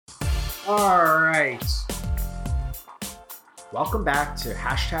All right. Welcome back to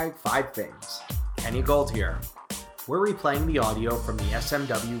Hashtag 5 Things. Kenny Gold here. We're replaying the audio from the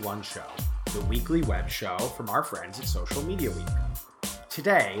SMW1 show, the weekly web show from our friends at Social Media Week.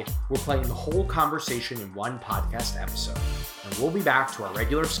 Today, we're playing the whole conversation in one podcast episode, and we'll be back to our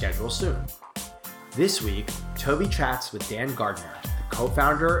regular schedule soon. This week, Toby chats with Dan Gardner, the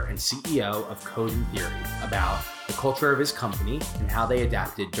co-founder and CEO of Code and Theory, about the culture of his company and how they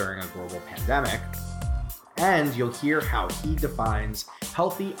adapted during a global pandemic. And you'll hear how he defines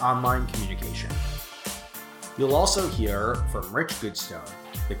healthy online communication. You'll also hear from Rich Goodstone,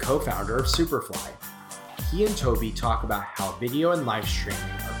 the co-founder of Superfly. He and Toby talk about how video and live streaming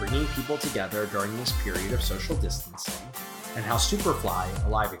are bringing people together during this period of social distancing, and how Superfly, a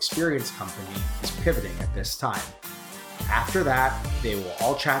live experience company, is pivoting at this time. After that, they will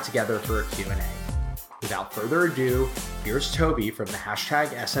all chat together for a Q&A. Without further ado, here's Toby from the Hashtag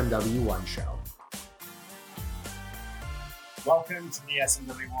SMW1 show. Welcome to the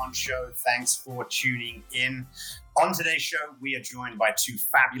SMW1 show. Thanks for tuning in. On today's show, we are joined by two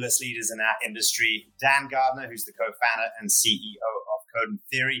fabulous leaders in our industry, Dan Gardner, who's the co-founder and CEO of Code and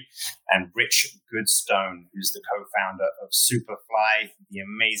Theory, and Rich Goodstone, who's the co-founder of Superfly, the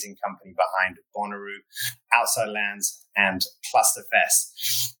amazing company behind Bonnaroo, Outside Lands, and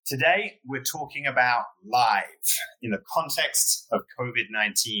Clusterfest. Today, we're talking about live in the context of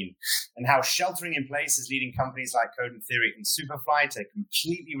COVID-19 and how sheltering in place is leading companies like Code and Theory and Superfly to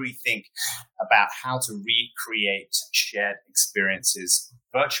completely rethink about how to recreate shared experiences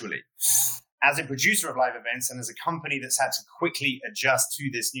virtually. As a producer of live events and as a company that's had to quickly adjust to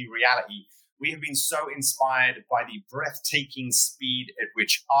this new reality, we have been so inspired by the breathtaking speed at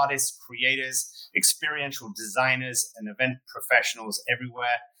which artists, creators, experiential designers, and event professionals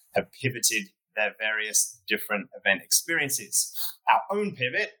everywhere have pivoted their various different event experiences. Our own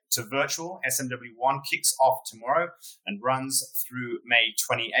pivot to virtual SMW1 kicks off tomorrow and runs through May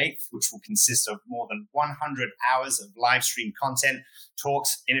 28th, which will consist of more than 100 hours of live stream content,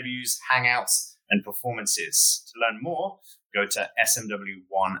 talks, interviews, hangouts, and performances. To learn more, go to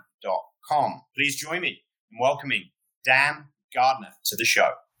smw1.com. Please join me in welcoming Dan Gardner to the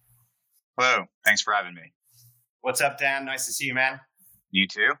show. Hello. Thanks for having me. What's up, Dan? Nice to see you, man. You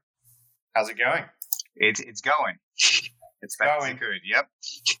too. How's it going? It's going. It's going. Good. Yep.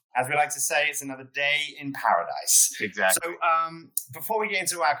 As we like to say, it's another day in paradise. Exactly. So before we get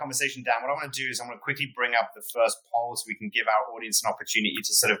into our conversation, Dan, what I want to do is I'm going to quickly bring up the first poll so we can give our audience an opportunity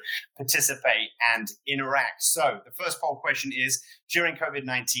to sort of participate and interact. So the first poll question is, during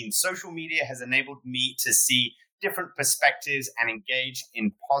COVID-19, social media has enabled me to see different perspectives and engage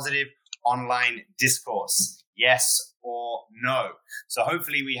in positive online discourse. Yes or no? So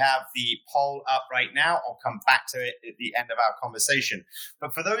hopefully we have the poll up right now. I'll come back to it at the end of our conversation.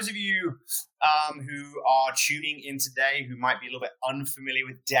 But for those of you who are tuning in today, who might be a little bit unfamiliar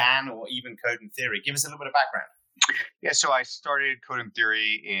with Dan or even Code and Theory, give us a little bit of background. Yeah, so I started Code and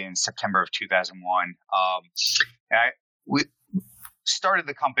Theory in September of 2001. We started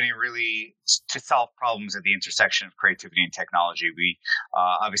the company really to solve problems at the intersection of creativity and technology. We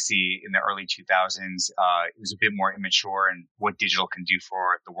obviously in the early 2000s, it was a bit more immature in what digital can do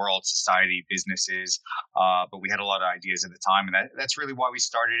for the world, society, businesses. But we had a lot of ideas at the time, and that's really why we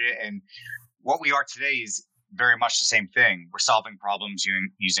started it. And what we are today is very much the same thing. We're solving problems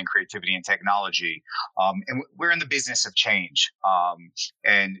using creativity and technology. And we're in the business of change.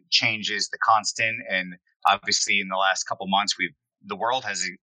 And change is the constant. And obviously in the last couple months, the world has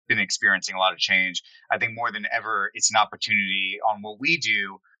been experiencing a lot of change. I think more than ever, it's an opportunity on what we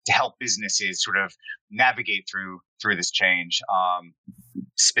do to help businesses sort of navigate through this change,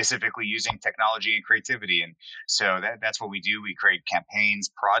 specifically using technology and creativity. And so that's what we do. We create campaigns,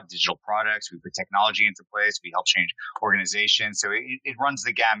 digital products. We put technology into place. We help change organizations. So it runs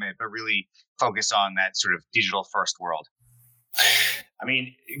the gamut, but really focus on that sort of digital first world. I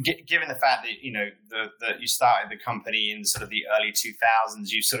mean, given the fact that, you know, that you started the company in sort of the early 2000s,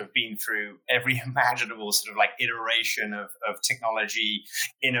 you've sort of been through every imaginable sort of like iteration of technology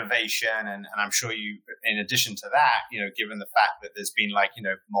innovation. And I'm sure you, in addition to that, you know, given the fact that there's been like, you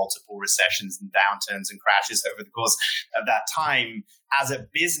know, multiple recessions and downturns and crashes over the course of that time, as a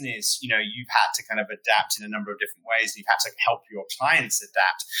business, you know, you've had to kind of adapt in a number of different ways. You've had to help your clients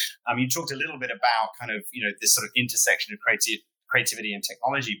adapt. You talked a little bit about kind of, you know, this sort of intersection of creativity and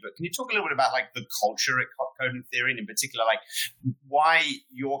technology, but can you talk a little bit about like the culture at Code and Theory, and in particular, like why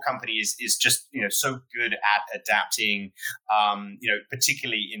your company is just, you know, so good at adapting, you know,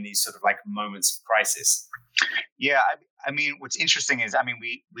 particularly in these sort of like moments of crisis? Yeah, I mean, what's interesting is, I mean,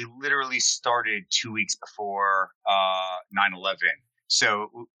 we literally started 2 weeks before 9/11.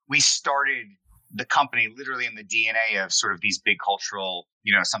 So we started the company literally in the DNA of sort of these big cultural,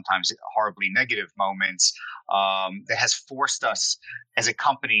 sometimes horribly negative moments, that has forced us as a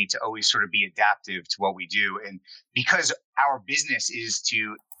company to always sort of be adaptive to what we do. And because our business is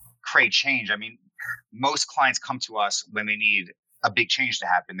to create change, I mean, most clients come to us when they need a big change to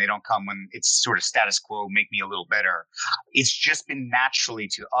happen. They don't come when it's sort of status quo, make me a little better. It's just been naturally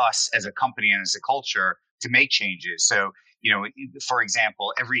to us as a company and as a culture to make changes. So, for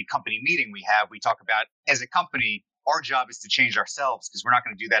example, every company meeting we have, we talk about as a company, our job is to change ourselves because we're not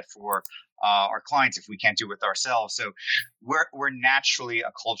going to do that for our clients if we can't do it with ourselves. So we're naturally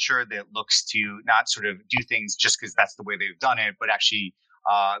a culture that looks to not sort of do things just because that's the way they've done it, but actually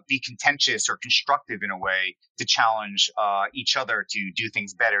be contentious or constructive in a way to challenge each other to do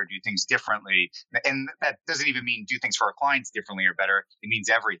things better, do things differently. And that doesn't even mean do things for our clients differently or better. It means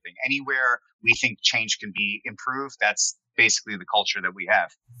everything. Anywhere we think change can be improved, that's basically the culture that we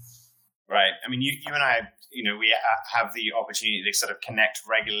have. Right. I mean, you and I, we have the opportunity to sort of connect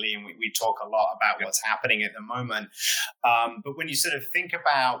regularly, and we talk a lot about what's happening at the moment. But when you sort of think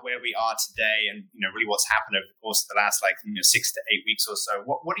about where we are today and, really what's happened over the course of the last 6 to 8 weeks or so,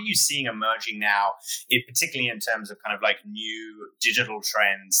 what are you seeing emerging now, particularly in terms of kind of like new digital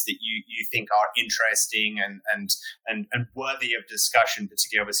trends that you think are interesting and worthy of discussion,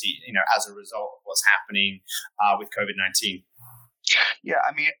 particularly obviously, as a result of what's happening with COVID-19? Yeah,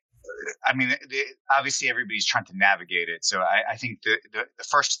 I mean, obviously everybody's trying to navigate it. So I think the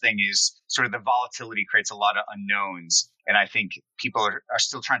first thing is sort of the volatility creates a lot of unknowns. And I think people are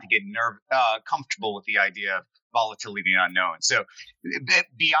still trying to get comfortable with the idea of volatility and unknown. So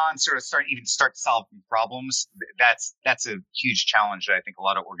beyond sort of start solving problems, that's a huge challenge that I think a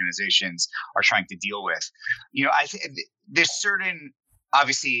lot of organizations are trying to deal with. I think there's certain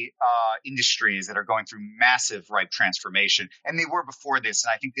obviously industries that are going through massive transformation, and they were before this.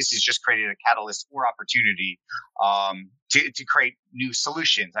 And I think this has just created a catalyst or opportunity to create new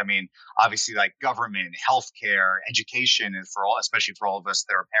solutions. I mean, obviously, like government, healthcare, education, and especially for all of us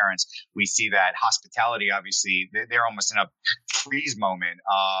that are parents, we see that. Hospitality, obviously, they're almost in a freeze moment.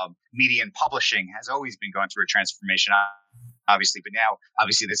 Media and publishing has always been going through a transformation, obviously, but now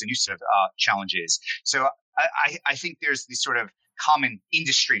obviously there's a new set of challenges. So I think there's these sort of common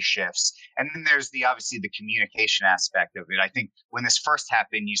industry shifts. And then there's obviously the communication aspect of it. I think when this first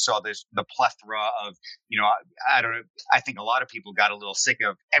happened, you saw the plethora of, I think a lot of people got a little sick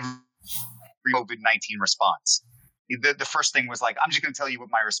of every COVID-19 response. The first thing was like, I'm just going to tell you what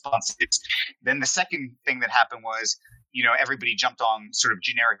my response is. Then the second thing that happened was, everybody jumped on sort of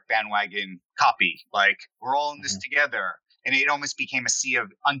generic bandwagon copy, like we're all in this together. And it almost became a sea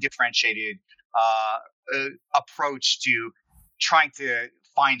of undifferentiated approach to trying to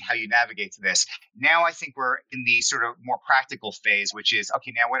find how you navigate to this. Now I think we're in the sort of more practical phase, which is,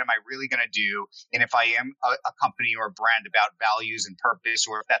 okay, now what am I really going to do? And if I am a company or a brand about values and purpose,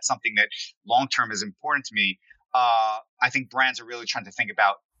 or if that's something that long-term is important to me, I think brands are really trying to think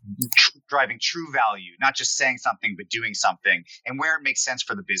about driving true value, not just saying something, but doing something, and where it makes sense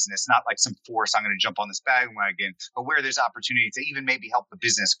for the business, not like some force, I'm going to jump on this bandwagon, but where there's opportunity to even maybe help the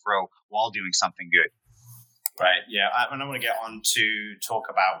business grow while doing something good. Right. Yeah. And I want to get on to talk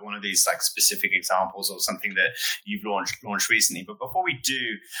about one of these specific examples or something that you've launched recently. But before we do,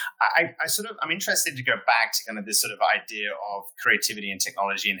 I'm interested to go back to kind of this sort of idea of creativity and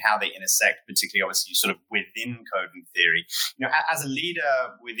technology and how they intersect, particularly obviously sort of within Code and Theory. As a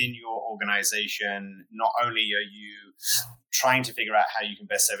leader within your organization, not only are you trying to figure out how you can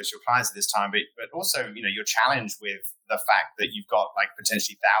best service your clients at this time, but also, you're challenged with the fact that you've got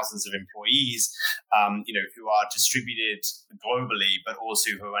potentially thousands of employees, who are distributed globally, but also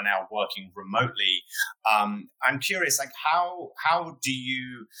who are now working remotely. I'm curious, how do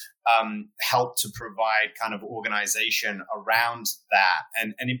you help to provide kind of organization around that?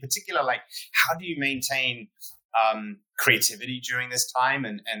 And in particular, how do you maintain creativity during this time,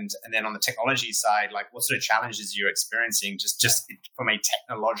 and then on the technology side, what sort of challenges you're experiencing just from a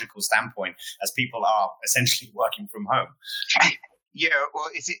technological standpoint as people are essentially working from home? Yeah, well,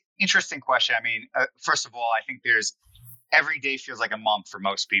 it's an interesting question. I mean, first of all, I think every day feels like a month for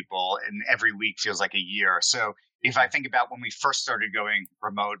most people, and every week feels like a year. So if I think about when we first started going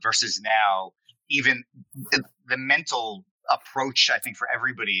remote versus now, even the mental approach, I think, for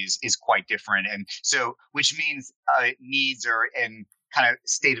everybody is quite different. And so, which means needs and kind of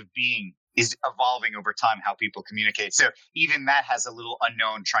state of being is evolving over time, how people communicate. So even that has a little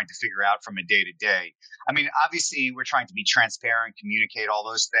unknown trying to figure out from a day to day. I mean, obviously we're trying to be transparent, communicate all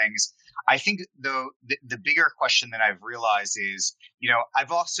those things. I think though the bigger question that I've realized is,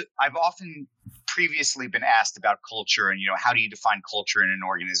 I've often previously been asked about culture and, how do you define culture in an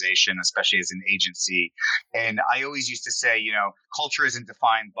organization, especially as an agency? And I always used to say, culture isn't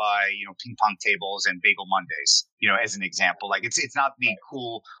defined by, ping pong tables and bagel Mondays, as an example. Like it's not the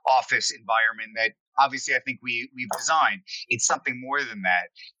cool office environment that obviously I think we've designed. It's something more than that.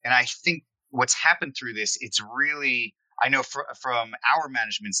 And I think what's happened through this, it's really, I know from our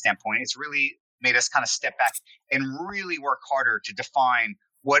management standpoint, it's really made us kind of step back and really work harder to define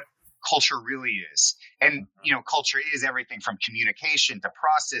what culture really is. And, culture is everything from communication to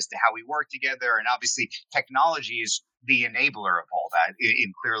process to how we work together. And obviously technology is the enabler of all that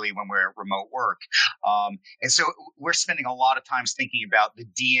in clearly when we're remote work. And so we're spending a lot of times thinking about the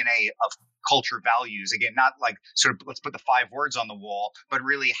DNA of culture values. Again, not like sort of let's put the 5 words on the wall, but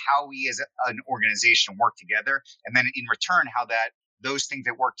really how we as an organization work together. And then in return, how those things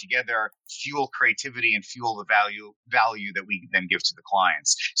that work together fuel creativity and fuel the value that we then give to the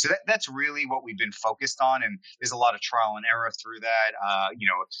clients. So that's really what we've been focused on. And there's a lot of trial and error through that.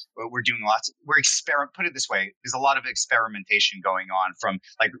 We're doing put it this way, there's a lot of experimentation going on from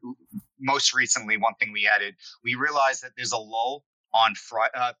like most recently, one thing we added, we realized that there's a lull on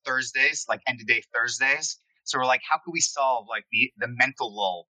Thursdays, like end of day Thursdays. So we're like, how can we solve like the mental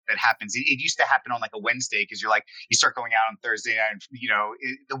lull that happens? It used to happen on like a Wednesday because you start going out on Thursday night and,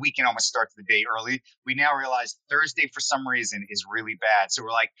 the weekend almost starts the day early. We now realize Thursday for some reason is really bad. So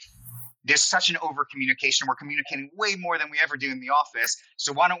we're like, there's such an over communication. We're communicating way more than we ever do in the office.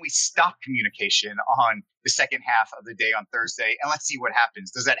 So why don't we stop communication on the second half of the day on Thursday and let's see what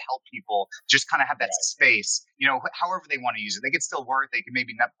happens. Does that help people just kind of have that space, however they want to use it? They could still work. They could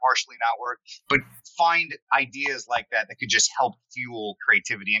maybe not partially not work, but find ideas like that could just help fuel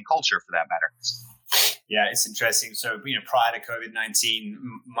creativity and culture for that matter. Yeah, it's interesting. So, prior to COVID-19,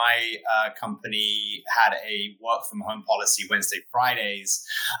 my company had a work from home policy Wednesday, Fridays,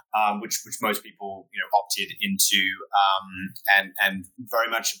 which most people, opted into and very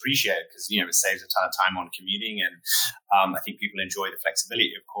much appreciated because, it saves a ton of time on commuting. And I think people enjoy the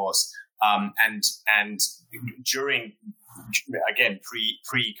flexibility, of course. And during, again,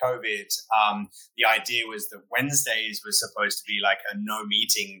 pre-COVID, the idea was that Wednesdays was supposed to be like a no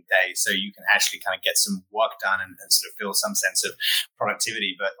meeting day. So you can actually kind of get some work done and sort of feel some sense of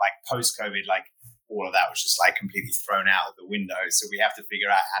productivity. But like post-COVID, like all of that was just like completely thrown out of the window. So we have to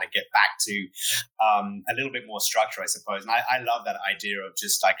figure out how to get back to a little bit more structure, I suppose. And I love that idea of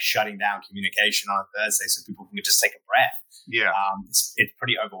just like shutting down communication on a Thursday so people can just take a breath. Yeah. It's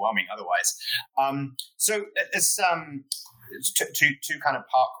pretty overwhelming otherwise. So it's two kind of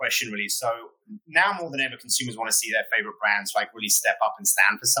part question really. So now more than ever, consumers want to see their favorite brands like really step up and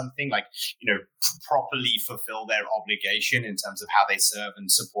stand for something, like, properly fulfill their obligation in terms of how they serve and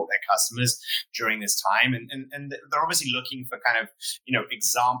support their customers during this time. And they're obviously looking for kind of,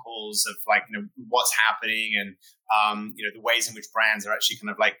 examples of like, what's happening and, the ways in which brands are actually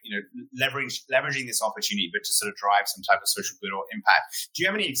kind of like, leveraging this opportunity, but to sort of drive some type of social good or impact. Do you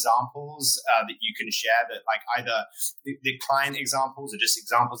have any examples that you can share that like either the client examples or just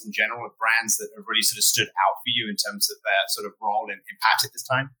examples in general of brands that have really sort of stood out for you in terms of their sort of role and impact at this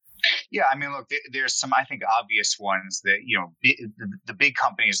time? Yeah, I mean, look, there's some, I think, obvious ones that, the big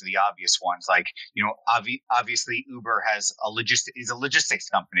companies are the obvious ones. Like, obviously Uber is a logistics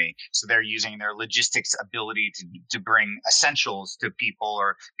company. So they're using their logistics ability to bring essentials to people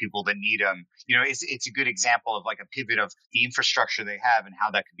or people that need them. It's a good example of like a pivot of the infrastructure they have and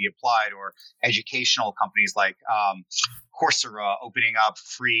how that could be applied, or educational companies like, Coursera opening up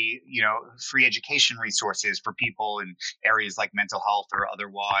free education resources for people in areas like mental health or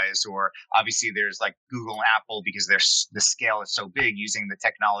otherwise. Or obviously there's like Google and Apple because the scale is so big, using the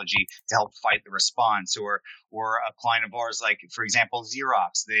technology to help fight the response. Or a client of ours, like for example,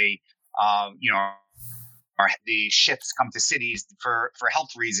 Xerox, they, the ships come to cities for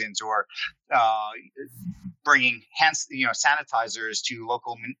health reasons, or bringing sanitizers to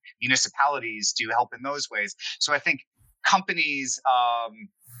local municipalities to help in those ways. So I think companies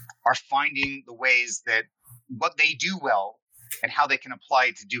are finding the ways that what they do well and how they can apply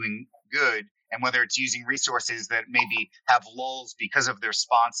it to doing good, and whether it's using resources that maybe have lulls because of their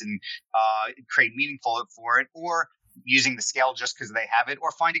response and create meaningful for it, or using the scale just because they have it,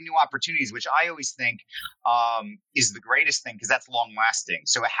 or finding new opportunities, which I always think is the greatest thing because that's long lasting.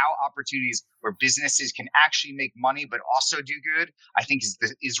 So how opportunities where businesses can actually make money but also do good, I think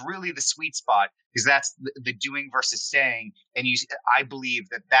is really the sweet spot, because that's the doing versus saying. And I believe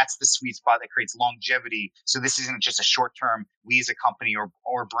that that's the sweet spot that creates longevity. So this isn't just a short term, we as a company or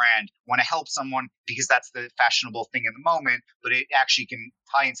brand want to help someone because that's the fashionable thing in the moment, but it actually can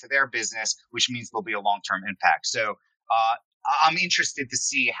tie into their business, which means there'll be a long term impact. So I'm interested to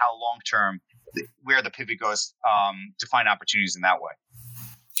see how long term where the pivot goes to find opportunities in that way.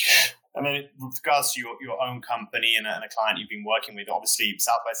 And then with regards to your own company and a client you've been working with, obviously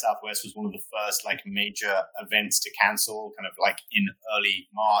South by Southwest was one of the first like major events to cancel kind of like in early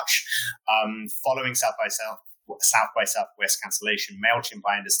March. Following South by Southwest cancellation, MailChimp,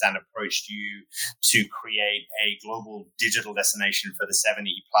 I understand, approached you to create a global digital destination for the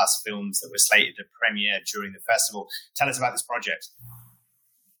 70 plus films that were slated to premiere during the festival. Tell us about this project.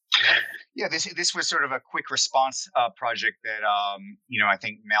 Yeah, this was sort of a quick response project that I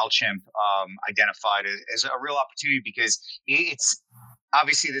think MailChimp identified as a real opportunity, because it's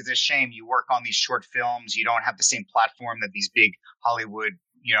obviously there's a shame you work on these short films, you don't have the same platform that these big Hollywood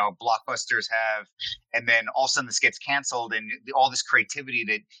blockbusters have, and then all of a sudden this gets canceled, and all this creativity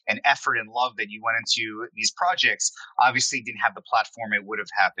and effort and love that you went into these projects obviously didn't have the platform it would have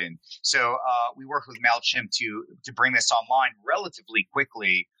happened. So we worked with MailChimp to bring this online relatively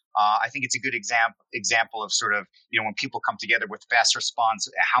quickly. I think it's a good example of sort of, when people come together with fast response,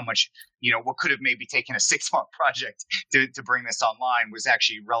 how much, what could have maybe taken a 6-month project to bring this online was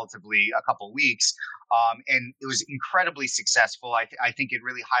actually relatively a couple of weeks. And it was incredibly successful. I think it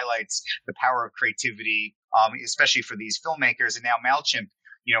really highlights the power of creativity, especially for these filmmakers. And now MailChimp,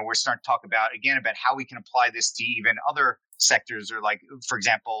 we're starting to talk about how we can apply this to even other sectors, or like, for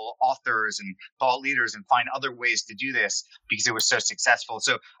example, authors and thought leaders, and find other ways to do this because it was so successful.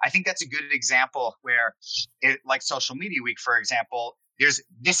 So I think that's a good example where, like Social Media Week, for example,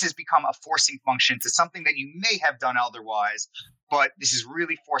 this has become a forcing function to something that you may have done otherwise, but this is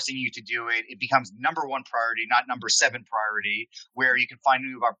really forcing you to do it. It becomes number one priority, not number 7 priority, where you can find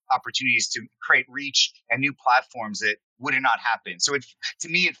new opportunities to create reach and new platforms that would not happen. So to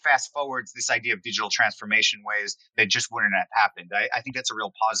me, it fast forwards this idea of digital transformation ways that just wouldn't have happened. I think that's a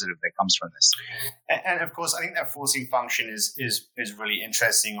real positive that comes from this. And of course, I think that forcing function is really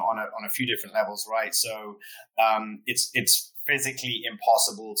interesting on a few different levels, right? So it's physically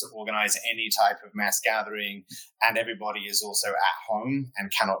impossible to organize any type of mass gathering, and everybody is also at home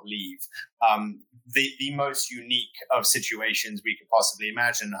and cannot leave. The most unique of situations we could possibly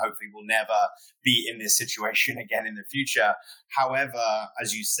imagine. Hopefully we'll never be in this situation again in the future. However,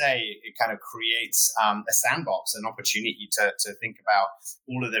 as you say, it kind of creates a sandbox, an opportunity to think about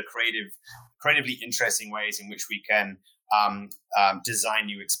all of the creatively interesting ways in which we can design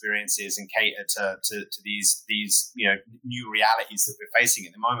new experiences and cater to these new realities that we're facing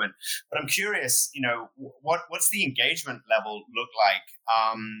at the moment. But I'm curious, what's the engagement level look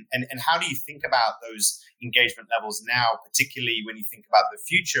like, and how do you think about those engagement levels now, particularly when you think about the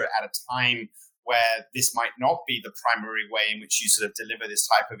future at a time where this might not be the primary way in which you sort of deliver this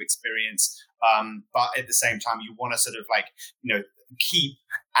type of experience, but at the same time you want to sort of keep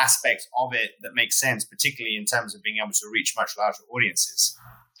aspects of it that make sense, particularly in terms of being able to reach much larger audiences.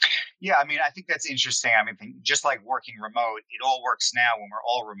 Yeah, I think that's interesting. Just like working remote, it all works now when we're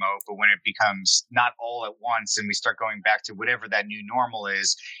all remote, but when it becomes not all at once and we start going back to whatever that new normal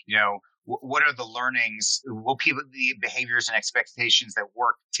is, what are the learnings? Will the behaviors and expectations that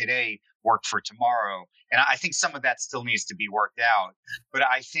work today work for tomorrow? And I think some of that still needs to be worked out. But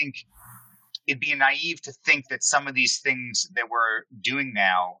I think it'd be naive to think that some of these things that we're doing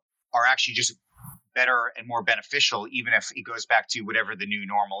now are actually just better and more beneficial, even if it goes back to whatever the new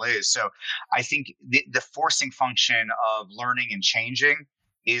normal is. So I think the forcing function of learning and changing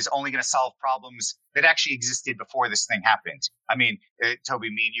is only going to solve problems that actually existed before this thing happened. Toby,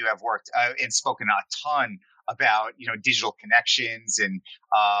 me and you have worked and spoken a ton about, digital connections and,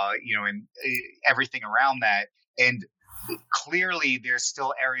 and everything around that. And clearly there's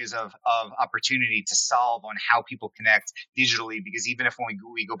still areas of opportunity to solve on how people connect digitally, because even if when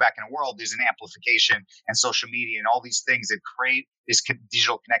we go back in a world, there's an amplification and social media and all these things that create this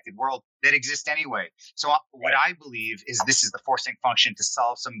digital connected world that exists anyway. So what I believe is this is the forcing function to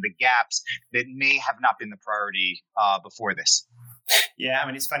solve some of the gaps that may have not been the priority before this. Yeah,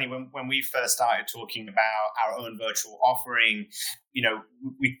 it's funny, when we first started talking about our own virtual offering,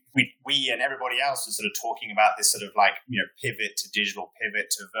 we and everybody else was sort of talking about this sort of pivot to digital,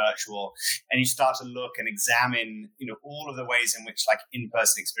 pivot to virtual, and you start to look and examine, all of the ways in which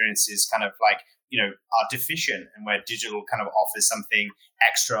in-person experiences kind of are deficient, and where digital kind of offers something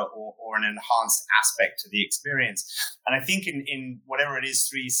extra or an enhanced aspect to the experience. And I think in whatever it is,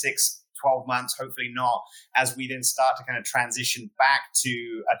 3, 6, 12 months, hopefully not, as we then start to kind of transition back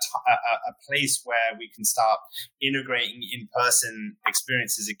to a place where we can start integrating in-person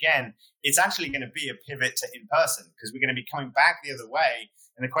experiences again, it's actually going to be a pivot to in-person, because we're going to be coming back the other way.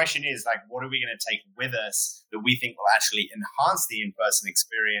 And the question is, what are we going to take with us that we think will actually enhance the in-person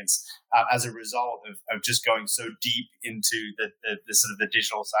experience as a result of just going so deep into the sort of the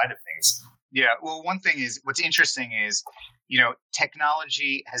digital side of things? Yeah. Well, one thing is what's interesting is,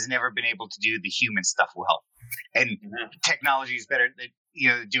 technology has never been able to do the human stuff well, and technology is better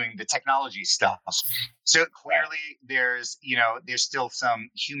at, doing the technology stuff. So clearly there's still some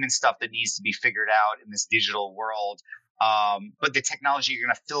human stuff that needs to be figured out in this digital world. But the technology are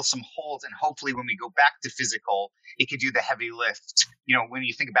going to fill some holes, and hopefully when we go back to physical, it could do the heavy lift. When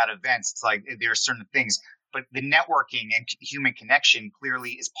you think about events, it's like there are certain things, but the networking and human connection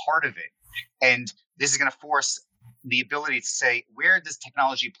clearly is part of it. And this is going to force the ability to say, where does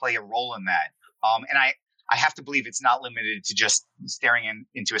technology play a role in that? And I have to believe it's not limited to just staring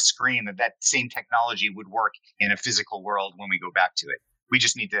into a screen, that same technology would work in a physical world when we go back to it. We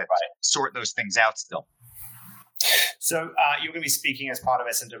just need to sort those things out still. So you're going to be speaking as part of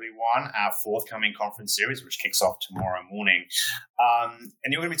SMW1, our forthcoming conference series, which kicks off tomorrow morning.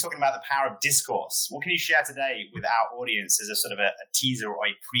 And you're going to be talking about the power of discourse. What can you share today with our audience as a sort of a teaser or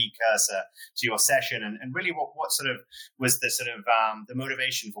a precursor to your session? And really what sort of was the sort of the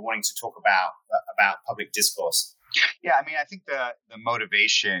motivation for wanting to talk about public discourse? Yeah, I mean, I think the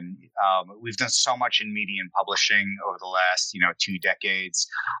motivation, we've done so much in media and publishing over the last, 2 decades.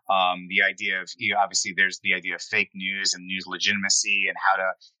 The idea of, obviously there's the idea of fake news and news legitimacy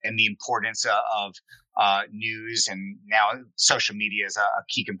and the importance of news, and now social media is a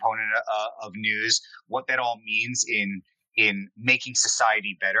key component of news. What that all means in making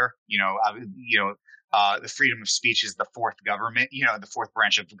society better, the freedom of speech is the fourth government, the fourth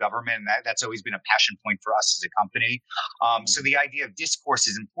branch of government. And that's always been a passion point for us as a company. So the idea of discourse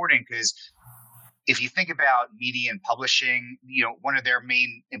is important because if you think about media and publishing, one of their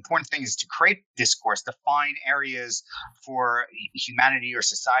main important things is to create discourse, to find areas for humanity or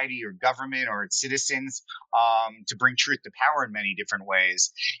society or government or its citizens to bring truth to power in many different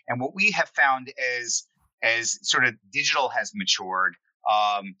ways. And what we have found as sort of digital has matured,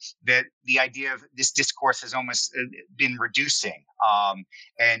 that the idea of this discourse has almost been reducing.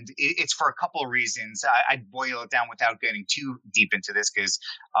 And it's for a couple of reasons. I'd boil it down without getting too deep into this because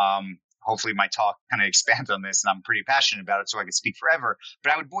hopefully my talk kind of expands on this and I'm pretty passionate about it, so I could speak forever.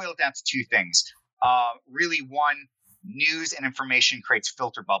 But I would boil it down to two things. Really, one, news and information creates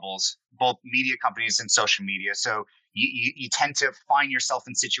filter bubbles, both media companies and social media. So you tend to find yourself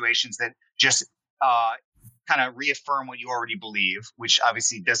in situations that just kind of reaffirm what you already believe, which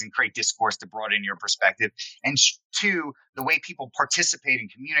obviously doesn't create discourse to broaden your perspective. And two, the way people participate and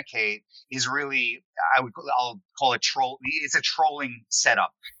communicate is really, I'll call it troll. It's a trolling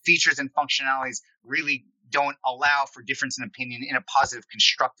setup. Features and functionalities really don't allow for difference in opinion in a positive,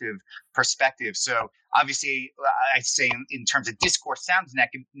 constructive perspective. So obviously, I'd say in terms of discourse sounds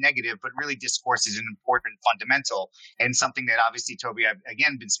negative, but really discourse is an important fundamental. And something that obviously, Toby, I've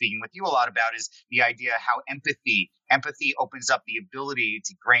again been speaking with you a lot about is the idea how empathy opens up the ability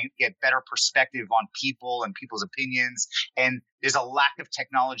to get better perspective on people and people's opinions. And there's a lack of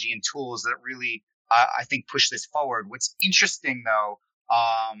technology and tools that really, I think, push this forward. What's interesting, though,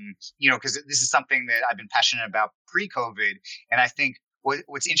 because this is something that I've been passionate about pre-COVID. And I think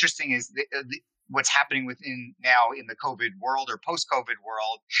what's interesting is what's happening now in the COVID world or post-COVID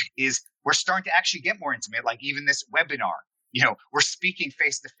world is we're starting to actually get more intimate, like even this webinar. We're speaking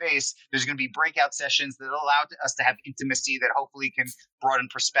face to face. There's going to be breakout sessions that allow us to have intimacy that hopefully can broaden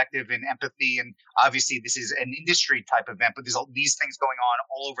perspective and empathy. And obviously this is an industry type event, but there's all these things going on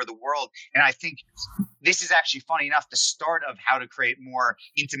all over the world. And I think this is actually funny enough, the start of how to create more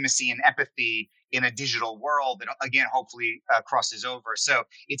intimacy and empathy in a digital world that, again, hopefully crosses over. So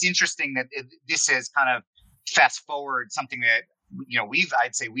it's interesting that this has kind of fast forward something that,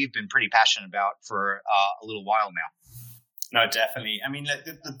 I'd say we've been pretty passionate about for a little while now. No, definitely. I mean,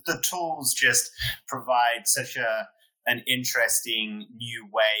 the tools just provide such an interesting new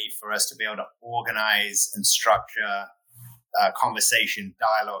way for us to be able to organize and structure conversation,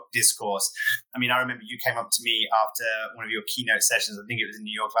 dialogue, discourse. I mean, I remember you came up to me after one of your keynote sessions. I think it was in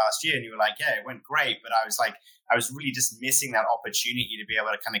New York last year, and you were like, "Yeah, it went great," but I was really just missing that opportunity to be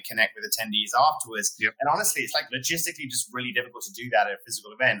able to kind of connect with attendees afterwards. Yep. And honestly, it's like logistically just really difficult to do that at a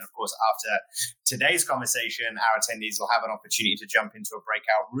physical event. Of course, after today's conversation, our attendees will have an opportunity to jump into a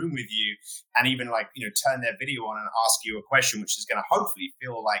breakout room with you and even turn their video on and ask you a question, which is going to hopefully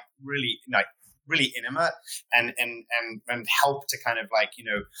feel like really really intimate and help to kind of like,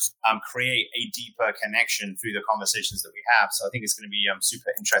 create a deeper connection through the conversations that we have. So I think it's going to be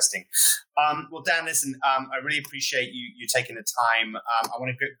super interesting. Well, Dan, listen, I really appreciate you taking the time. I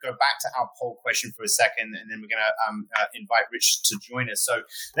want to go back to our poll question for a second, and then we're going to invite Rich to join us. So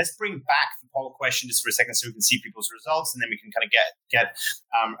let's bring back the poll question just for a second so we can see people's results, and then we can kind of get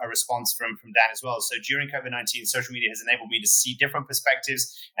a response from Dan as well. So during COVID-19, social media has enabled me to see different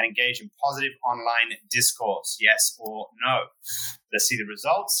perspectives and engage in positive online discourse. Yes or no? Let's see the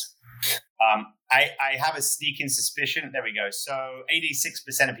results. I have a sneaking suspicion. There we go. So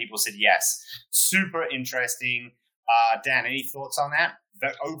 86% of people said yes. Super interesting. Dan, any thoughts on that?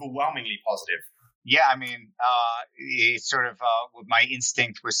 They're overwhelmingly positive. Yeah, I mean, it's sort of what my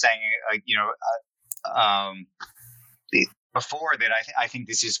instinct was saying, before that. I think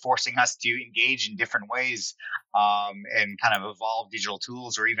this is forcing us to engage in different ways and kind of evolve digital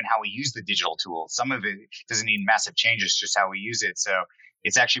tools, or even how we use the digital tools. Some of it doesn't need massive changes, just how we use it. So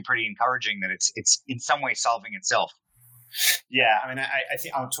it's actually pretty encouraging that it's in some way solving itself. Yeah, I mean, I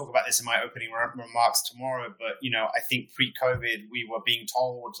think I'll talk about this in my opening remarks tomorrow, but, I think pre-COVID, we were being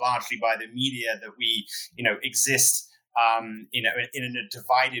told largely by the media that we, exist in a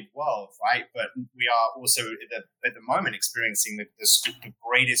divided world, right? But we are also at the moment experiencing the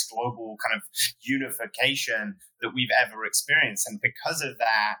greatest global kind of unification that we've ever experienced. And because of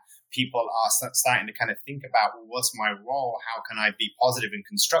that, people are starting to kind of think about, well, what's my role? How can I be positive and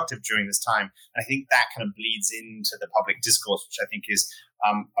constructive during this time? And I think that kind of bleeds into the public discourse, which I think is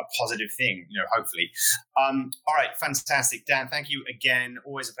a positive thing, hopefully. All right, fantastic. Dan, thank you again.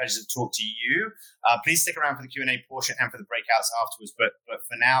 Always a pleasure to talk to you. Please stick around for the Q&A portion and for the breakouts afterwards. But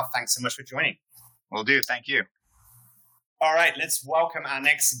for now, thanks so much for joining. Will do. Thank you. All right, let's welcome our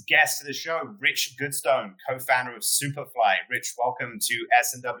next guest to the show, Rich Goodstone, co-founder of Superfly. Rich, welcome to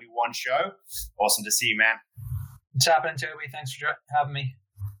SMW1 Show. Awesome to see you, man. What's happening, Toby? Thanks for having me.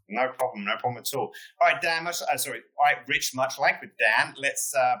 No problem at all. All right, Dan, Rich, much like with Dan,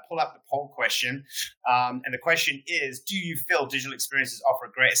 let's pull up the poll question. And the question is, do you feel digital experiences offer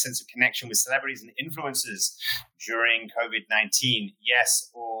a greater sense of connection with celebrities and influencers during COVID-19?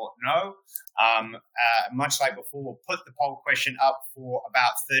 Yes or no? Much like before, we'll put the poll question up for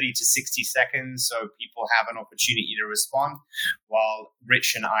about 30 to 60 seconds so people have an opportunity to respond while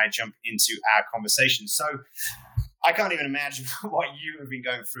Rich and I jump into our conversation. So I can't even imagine what you have been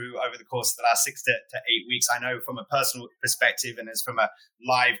going through over the course of the last 6 to 8 weeks. I know from a personal perspective and as from a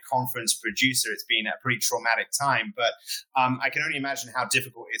live conference producer, it's been a pretty traumatic time, but I can only imagine how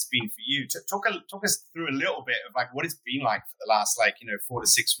difficult it's been for you. Talk us through a little bit of like what it's been like for the last 4 to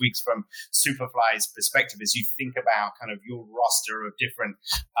 6 weeks from Superfly's perspective as you think about kind of your roster of different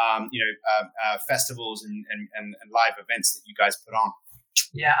festivals and live events that you guys put on.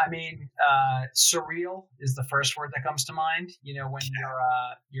 Yeah, I mean, surreal is the first word that comes to mind. When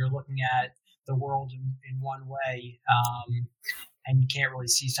you're looking at the world in one way, and you can't really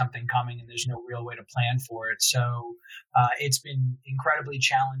see something coming, and there's no real way to plan for it. So it's been incredibly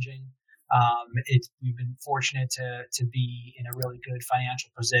challenging. We've been fortunate to be in a really good financial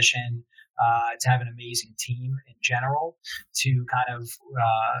position, to have an amazing team in general, to kind of,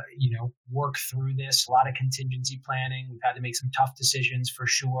 work through this. A lot of contingency planning. We've had to make some tough decisions for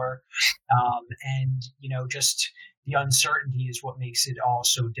sure. And just the uncertainty is what makes it all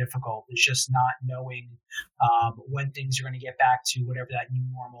so difficult. It's just not knowing when things are going to get back to whatever that new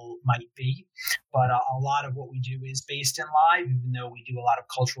normal might be. But a lot of what we do is based in live, even though we do a lot of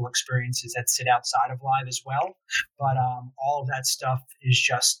cultural experiences that sit outside of live as well. But all of that stuff is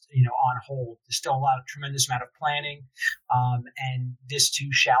just, on hold. There's still a tremendous amount of planning, and this too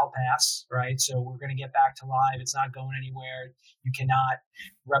shall pass, right? So we're going to get back to live. It's not going anywhere. You cannot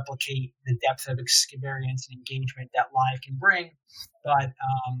replicate the depth of experience and engagement that live can bring. But,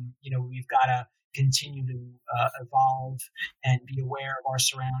 we've got to continue to evolve and be aware of our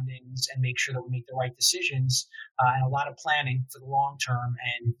surroundings and make sure that we make the right decisions, and a lot of planning for the long term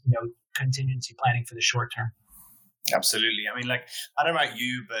and, contingency planning for the short term. Absolutely. I mean, I don't know about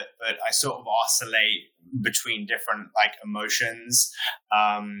you, but I sort of oscillate between different emotions,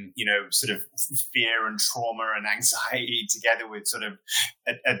 sort of fear and trauma and anxiety together with sort of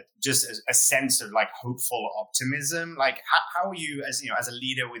just a sense of hopeful optimism. How are you as a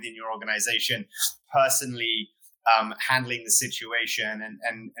leader within your organization personally handling the situation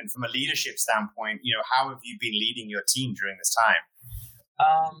and from a leadership standpoint, how have you been leading your team during this time?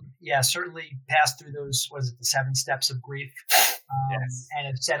 Certainly passed through those, the 7 steps of grief, yes. And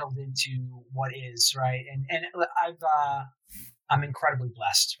have settled into what is, right. And I'm incredibly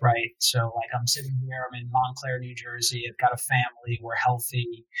blessed, right? So like I'm sitting here, I'm in Montclair, New Jersey. I've got a family. We're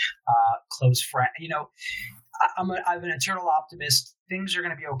healthy, close friend. I'm an eternal optimist. Things are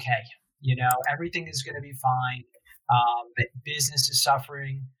going to be okay. Everything is going to be fine. Business is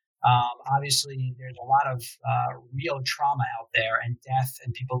suffering. Obviously, there's a lot of real trauma out there and death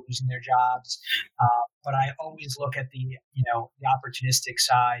and people losing their jobs. But I always look at the opportunistic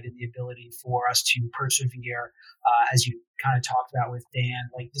side and the ability for us to persevere, as you kind of talked about with Dan.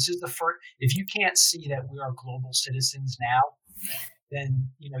 Like this is the first. If you can't see that we are global citizens now, then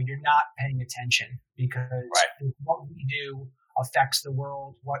you're not paying attention, because what we do affects the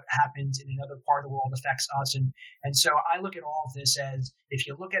world. What happens in another part of the world affects us. And so I look at all of this as, if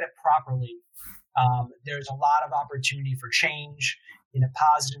you look at it properly, there's a lot of opportunity for change in a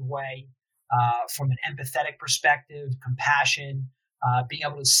positive way, from an empathetic perspective, compassion, being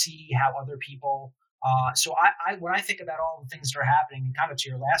able to see how other people. So I when I think about all the things that are happening, and kind of to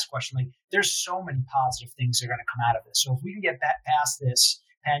your last question, like there's so many positive things that are going to come out of this. So if we can get past this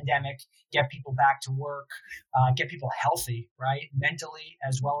pandemic, get people back to work, get people healthy, right? Mentally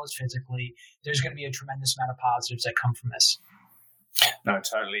as well as physically, there's going to be a tremendous amount of positives that come from this. No,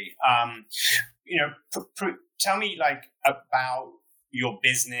 totally. Tell me about your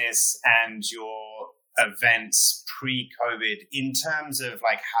business and your events pre-COVID in terms of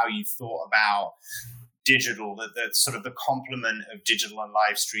how you thought about digital, the sort of the complement of digital and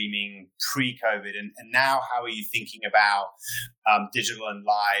live streaming pre-COVID, and now how are you thinking about digital and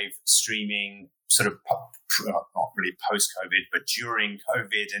live streaming sort of not really post-COVID, but during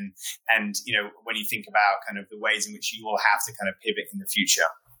COVID, and when you think about kind of the ways in which you will have to kind of pivot in the future?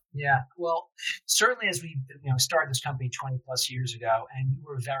 Yeah, well, certainly as we started this company 20 plus years ago, and we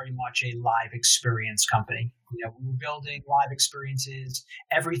were very much a live experience company. We were building live experiences.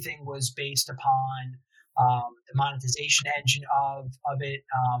 Everything was based upon the monetization engine of it,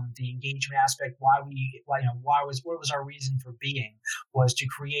 the engagement aspect. What was our reason for being? Was to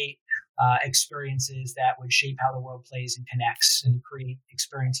create experiences that would shape how the world plays and connects, and create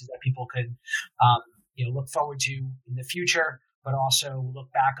experiences that people could look forward to in the future, but also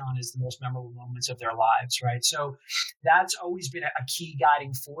look back on as the most memorable moments of their lives, right? So that's always been a key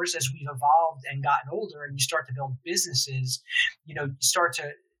guiding force. As we've evolved and gotten older and you start to build businesses, you start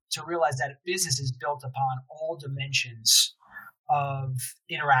to realize that business is built upon all dimensions of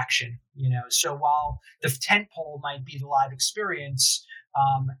interaction. So while the tentpole might be the live experience,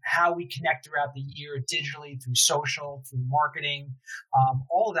 how we connect throughout the year digitally, through social, through marketing,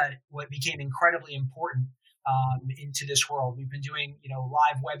 all of that became incredibly important into this world. We've been doing,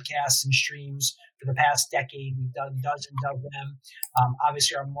 live webcasts and streams for the past decade. We've done dozens of them.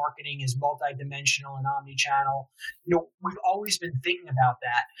 Obviously, our marketing is multidimensional and omni-channel. We've always been thinking about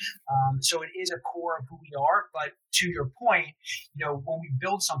that. So it is a core of who we are. But to your point, when we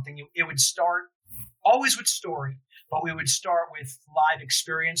build something, it would start always with story, but we would start with live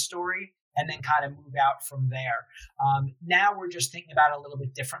experience story and then kind of move out from there. Now we're just thinking about it a little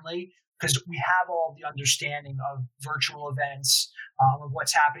bit differently, because we have all the understanding of virtual events, of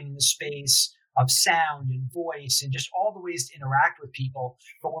what's happening in the space, of sound and voice, and just all the ways to interact with people.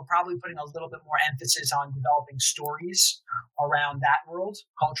 But we're probably putting a little bit more emphasis on developing stories around that world,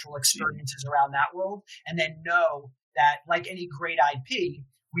 cultural experiences around that world, and then know that, like any great IP,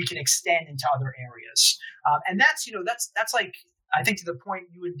 we can extend into other areas. And that's like, I think to the point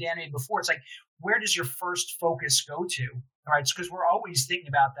you and Dan made before, it's like, where does your first focus go to? All right, because we're always thinking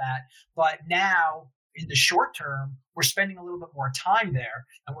about that. But now, in the short term, we're spending a little bit more time there,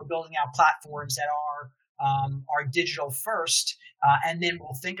 and we're building out platforms that are digital first, and then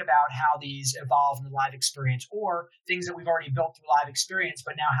we'll think about how these evolve in the live experience, or things that we've already built through live experience,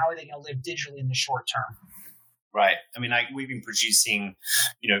 but now how are they going to live digitally in the short term? Right. I mean, we've been producing,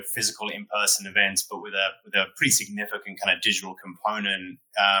 physical in-person events, but with a pretty significant kind of digital component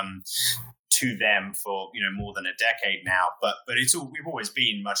to them for more than a decade now. But we've always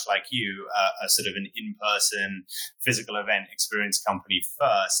been, much like you, a sort of an in-person physical event experience company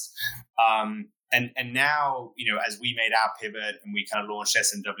first. And now, as we made our pivot and we kind of launched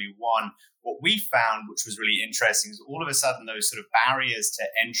SMW1, what we found, which was really interesting, is all of a sudden those sort of barriers to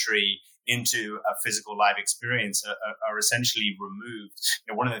entry into a physical live experience are essentially removed.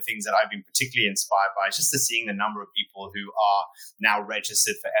 One of the things that I've been particularly inspired by is just seeing the number of people who are now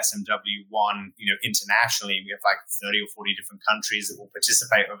registered for SMW1, internationally. We have like 30 or 40 different countries that will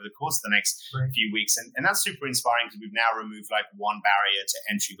participate over the course of the next few weeks. And that's super inspiring, because we've now removed like one barrier to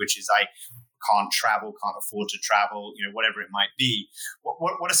entry, which is can't travel, can't afford to travel, whatever it might be.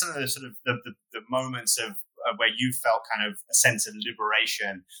 What are some of the sort of the moments of where you felt kind of a sense of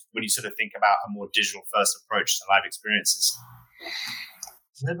liberation when you sort of think about a more digital first approach to live experiences?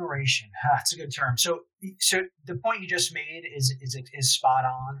 Liberation. That's a good term. So the point you just made is spot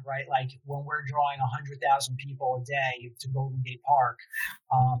on, right? Like when we're drawing 100,000 people a day to Golden Gate Park,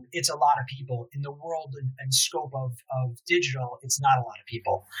 it's a lot of people. In the world and scope of digital, it's not a lot of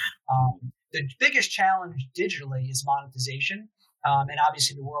people. The biggest challenge digitally is monetization. And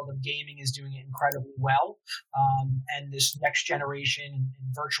obviously the world of gaming is doing it incredibly well. And this next generation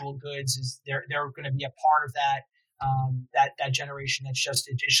in virtual goods they're going to be a part of that. That generation it's just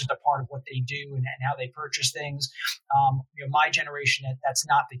a part of what they do and how they purchase things. My generation that's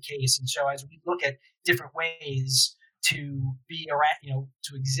not the case, and so as we look at different ways to be around,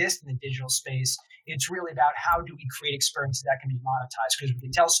 to exist in the digital space, it's really about how do we create experiences that can be monetized, because we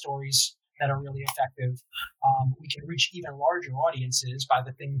can tell stories that are really effective. We can reach even larger audiences by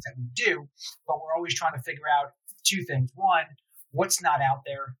the things that we do, but we're always trying to figure out two things. One, what's not out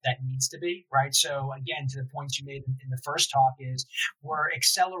there that needs to be, right? So again, to the points you made in the first talk is we're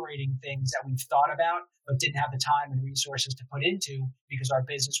accelerating things that we've thought about but didn't have the time and resources to put into because our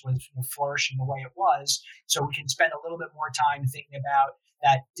business was flourishing the way it was. So we can spend a little bit more time thinking about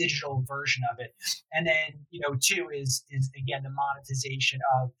that digital version of it. And then, two is again, the monetization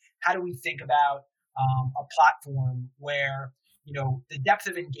of how do we think about a platform where the depth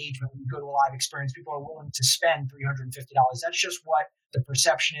of engagement when you go to a live experience, people are willing to spend $350. That's just what the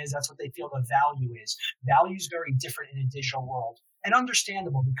perception is. That's what they feel the value is. Value is very different in a digital world, and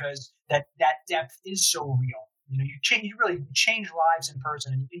understandable because that depth is so real. You change lives in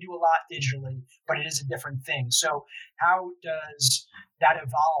person, and you can do a lot digitally, but it is a different thing. So how does that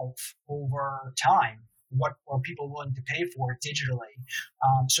evolve over time? What are people willing to pay for it digitally?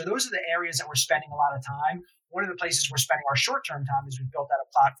 So those are the areas that we're spending a lot of time. One of the places we're spending our short-term time is we've built out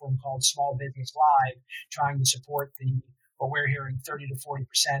a platform called Small Business Live, trying to support what we're hearing 30 to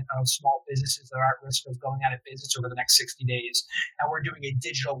 40% of small businesses that are at risk of going out of business over the next 60 days. And we're doing a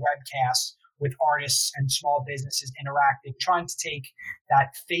digital webcast with artists and small businesses interacting, trying to take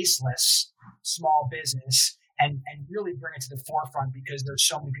that faceless small business and really bring it to the forefront because there's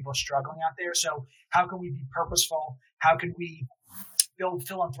so many people struggling out there. So how can we be purposeful? How can we build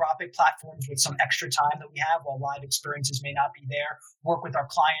philanthropic platforms with some extra time that we have while live experiences may not be there, work with our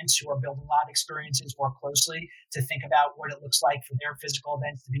clients who are building live experiences more closely to think about what it looks like for their physical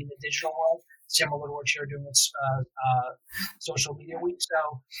events to be in the digital world, similar to what you're doing with Social Media Week.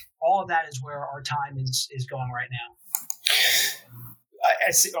 So all of that is where our time is going right now.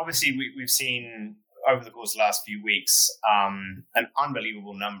 I see, obviously, we've seen over the course of the last few weeks, an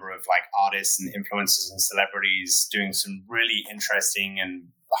unbelievable number of artists and influencers and celebrities doing some really interesting and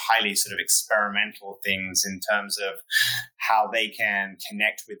highly sort of experimental things in terms of how they can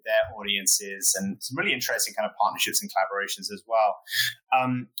connect with their audiences, and some really interesting kind of partnerships and collaborations as well.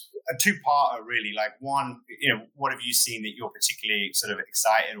 A two-parter really, one, what have you seen that you're particularly sort of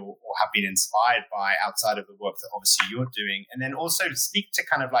excited or have been inspired by outside of the work that obviously you're doing? And then also speak to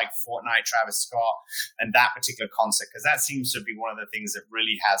kind of Fortnite, Travis Scott, and that particular concert, because that seems to be one of the things that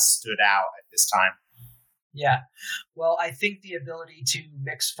really has stood out at this time. Yeah. Well, I think the ability to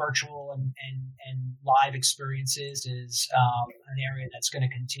mix virtual and live experiences is an area that's going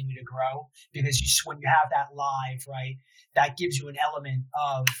to continue to grow, because when you have that live, right, that gives you an element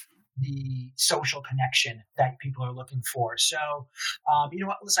of the social connection that people are looking for. So,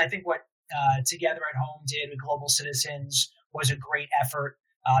 listen, I think what Together at Home did with Global Citizens was a great effort,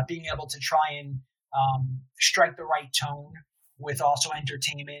 being able to try and strike the right tone with also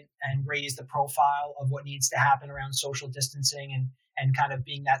entertainment and raise the profile of what needs to happen around social distancing and kind of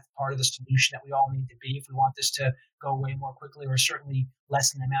being that part of the solution that we all need to be if we want this to go away more quickly, or certainly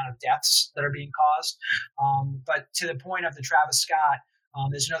lessen the amount of deaths that are being caused. But to the point of the Travis Scott,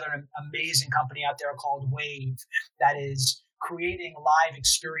 there's another amazing company out there called Wave that is creating live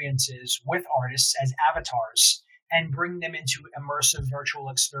experiences with artists as avatars and bring them into immersive virtual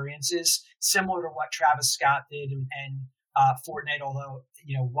experiences, similar to what Travis Scott did and Fortnite, although,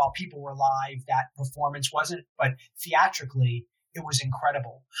 while people were live, that performance wasn't, but theatrically, it was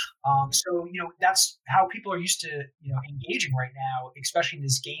incredible. So, that's how people are used to, engaging right now, especially in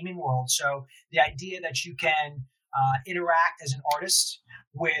this gaming world. So the idea that you can interact as an artist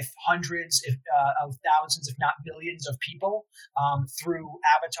with hundreds of thousands, if not millions of people through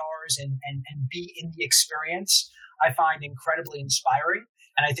avatars and be in the experience, I find incredibly inspiring.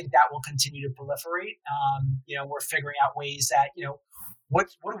 And I think that will continue to proliferate. We're figuring out ways that, what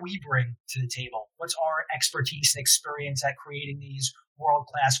do we bring to the table? what's our expertise and experience at creating these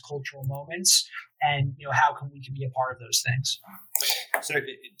world-class cultural moments, and how can we be a part of those things. So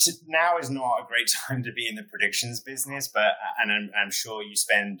now is not a great time to be in the predictions business, but I'm sure you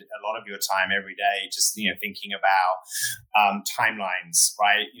spend a lot of your time every day just thinking about timelines,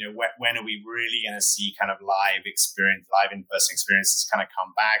 right? When are we really going to see kind of live in-person experiences kind of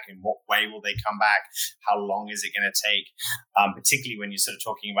come back? In what way will they come back? How long is it going to take? Particularly when you're sort of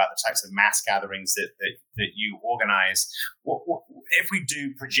talking about the types of mass gatherings that you organize. What if we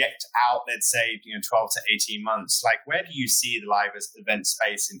do project out, let's say 12 to 18 months, like where do you see the live event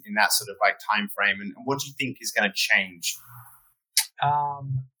space in that sort of like time frame, and what do you think is going to change? I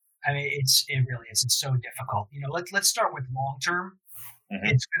mean, it really is. It's so difficult. Let's start with long term. Mm-hmm.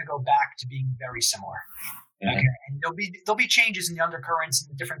 It's going to go back to being very similar. Mm-hmm. Okay, and there'll be changes in the undercurrents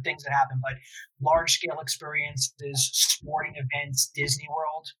and the different things that happen, but large scale experiences, sporting events, Disney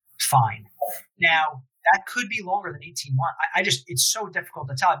World, fine. Now, that could be longer than 18 months. It's so difficult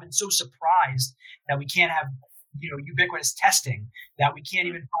to tell. I've been so surprised that we can't have, ubiquitous testing, that we can't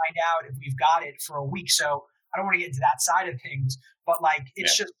even find out if we've got it for a week. So I don't want to get into that side of things, but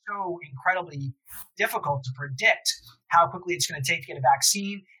it's just so incredibly difficult to predict how quickly it's going to take to get a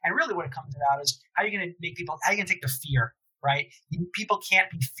vaccine. And really what it comes about is how you're going to take the fear, right? People can't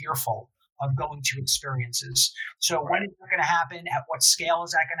be fearful of going to experiences. So when is that going to happen? At what scale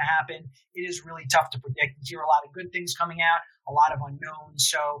is that going to happen? It is really tough to predict. We hear a lot of good things coming out, a lot of unknowns.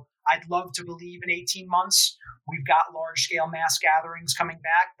 So I'd love to believe in 18 months we've got large scale mass gatherings coming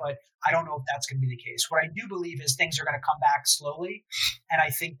back, but I don't know if that's going to be the case. What I do believe is things are going to come back slowly. And I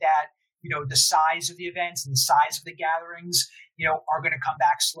think that, the size of the events and the size of the gatherings, are going to come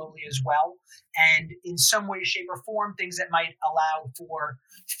back slowly as well. And in some way, shape, or form, things that might allow for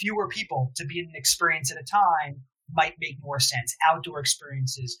fewer people to be in an experience at a time might make more sense. Outdoor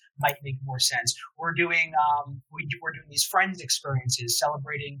experiences might make more sense. We're doing these Friends experiences,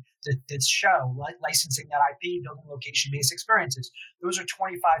 celebrating this show, licensing that IP, building location-based experiences. Those are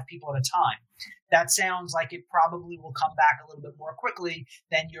 25 people at a time. That sounds like it probably will come back a little bit more quickly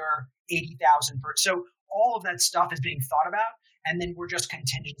than your 80,000 per. So all of that stuff is being thought about. And then we're just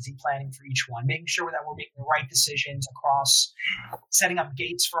contingency planning for each one, making sure that we're making the right decisions across setting up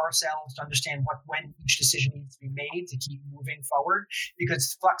gates for ourselves to understand when each decision needs to be made to keep moving forward,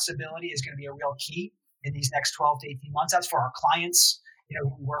 because flexibility is going to be a real key in these next 12 to 18 months. That's for our clients,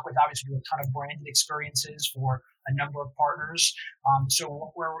 who we work with. Obviously, we do a ton of branded experiences for a number of partners. So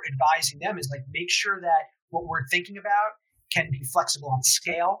what we're advising them is make sure that what we're thinking about can be flexible on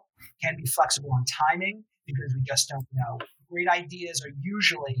scale, can be flexible on timing, because we just don't know. Great ideas are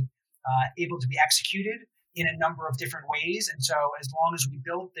usually able to be executed in a number of different ways. And so as long as we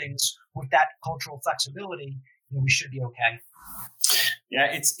build things with that cultural flexibility, we should be okay. Yeah,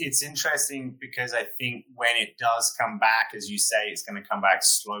 it's interesting because I think when it does come back, as you say, it's going to come back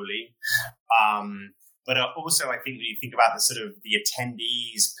slowly. But also, I think when you think about the sort of the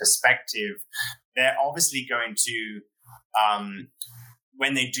attendees' perspective, they're obviously going to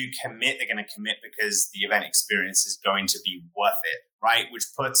when they do commit, they're going to commit because the event experience is going to be worth it, right? Which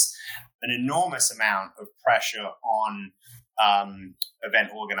puts an enormous amount of pressure on event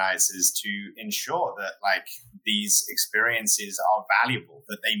organizers to ensure that these experiences are valuable,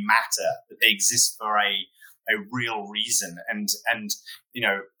 that they matter, that they exist for a real reason. And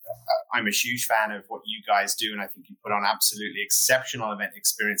I'm a huge fan of what you guys do, and I think you put on absolutely exceptional event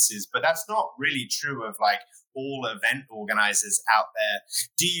experiences, but that's not really true of all event organizers out there.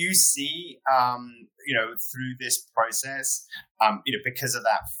 Do you see, through this process, because of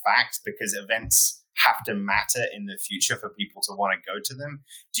that fact, because events have to matter in the future for people to want to go to them,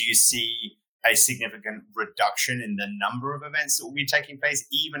 do you see a significant reduction in the number of events that will be taking place,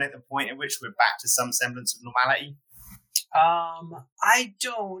 even at the point at which we're back to some semblance of normality? I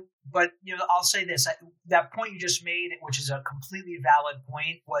don't, but I'll say this: that point you just made, which is a completely valid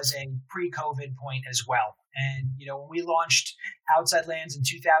point, was a pre-COVID point as well. And when we launched Outside Lands in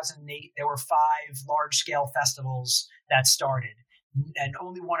 2008, there were 5 large-scale festivals that started, and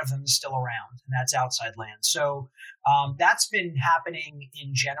only one of them is still around, and that's Outside Lands. So that's been happening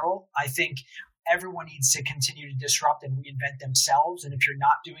in general. I think everyone needs to continue to disrupt and reinvent themselves, and if you're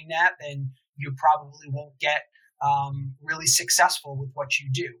not doing that, then you probably won't get really successful with what you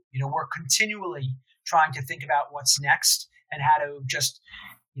do. We're continually trying to think about what's next and how to just,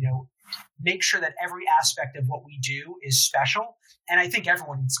 make sure that every aspect of what we do is special. And I think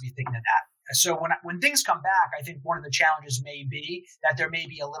everyone needs to be thinking of that. So when things come back, I think one of the challenges may be that there may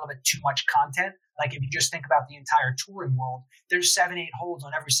be a little bit too much content. Like if you just think about the entire touring world, there's 7-8 holds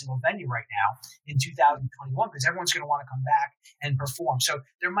on every single venue right now in 2021 because everyone's going to want to come back and perform. So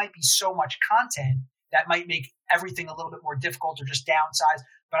there might be so much content that might make everything a little bit more difficult or just downsize.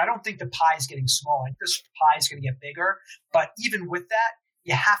 But I don't think the pie is getting small. I think this pie is going to get bigger. But even with that,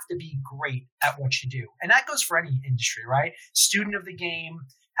 you have to be great at what you do. And that goes for any industry, right? Student of the game.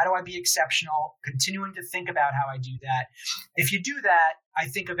 How do I be exceptional? Continuing to think about how I do that. If you do that, I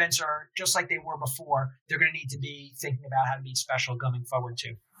think events are just like they were before. They're going to need to be thinking about how to be special going forward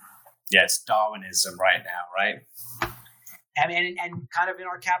too. Yeah, it's Darwinism right now, right? And kind of in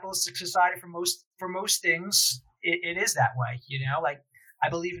our capitalistic society, for most things, it is that way. You know, like I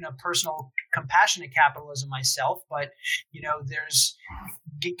believe in a personal, compassionate capitalism myself, but you know,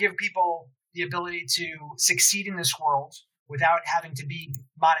 give people the ability to succeed in this world without having to be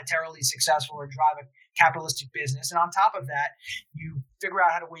monetarily successful or drive a capitalistic business. And on top of that, you figure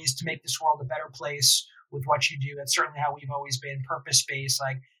out ways to make this world a better place with what you do. That's certainly how we've always been, purpose-based.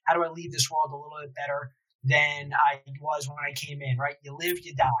 Like, how do I leave this world a little bit better than I was when I came in, right? You live,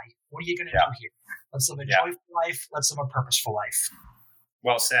 you die. What are you going to do here? Let's live a joyful life. Let's live a purposeful life.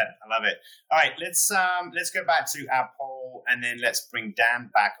 Well said. I love it. All right, let's go back to our poll, and then let's bring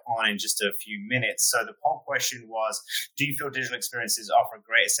Dan back on in just a few minutes. So the poll question was, do you feel digital experiences offer a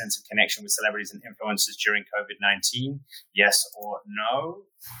greater sense of connection with celebrities and influencers during COVID-19? Yes or no?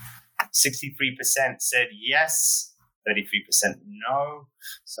 63% said yes, 33% no.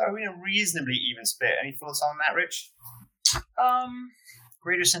 So reasonably even split. Any thoughts on that, Rich?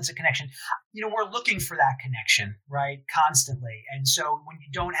 Greater sense of connection. We're looking for that connection, right? Constantly. And so when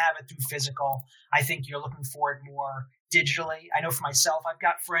you don't have it through physical, I think you're looking for it more digitally. I know for myself, I've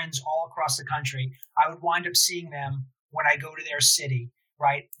got friends all across the country. I would wind up seeing them when I go to their city,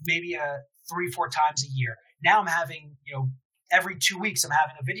 right? Maybe 3-4 times a year. Now I'm having, every 2 weeks, I'm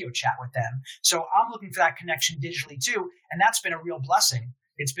having a video chat with them. So I'm looking for that connection digitally too. And that's been a real blessing.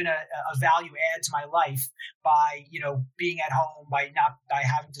 It's been a value add to my life by, being at home, by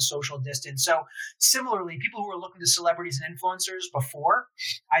having to social distance. So similarly, people who are looking to celebrities and influencers before,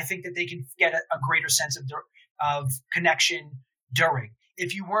 I think that they can get a greater sense of connection during.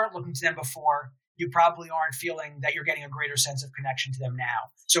 If you weren't looking to them before, you probably aren't feeling that you're getting a greater sense of connection to them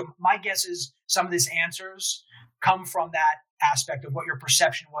now. So my guess is some of these answers come from that aspect of what your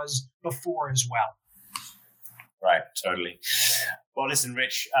perception was before as well. Right, totally. Well, listen,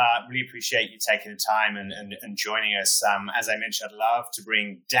 Rich, really appreciate you taking the time and joining us. As I mentioned, I'd love to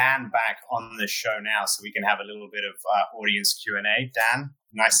bring Dan back on the show now so we can have a little bit of audience Q&A. Dan,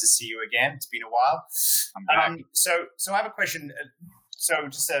 nice to see you again. It's been a while. I'm back. So I have a question. So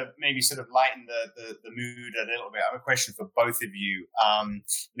just to maybe sort of lighten the mood a little bit, I have a question for both of you.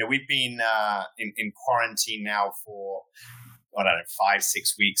 We've been in quarantine now for, I don't know,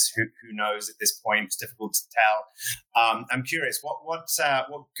 5-6 weeks. Who knows at this point? It's difficult to tell. I'm curious, what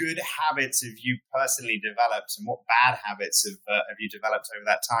good habits have you personally developed, and what bad habits have you developed over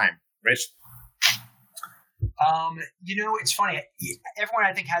that time, Rich? It's funny. Everyone,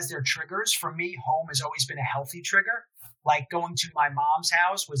 I think, has their triggers. For me, home has always been a healthy trigger. Like going to my mom's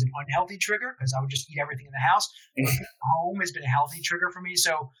house was an unhealthy trigger because I would just eat everything in the house. But home has been a healthy trigger for me.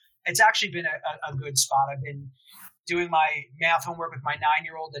 So it's actually been a good spot. I've been doing my math homework with my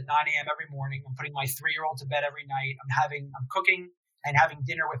 9-year-old at 9 a.m. every morning. I'm putting my 3-year-old to bed every night. I'm cooking and having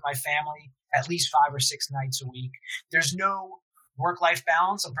dinner with my family at least 5 or 6 nights a week. There's no work-life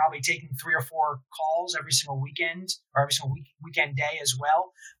balance. I'm probably taking 3 or 4 calls every single weekend or every single weekend day as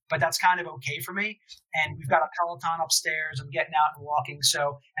well. But that's kind of okay for me. And we've got a Peloton upstairs. I'm getting out and walking.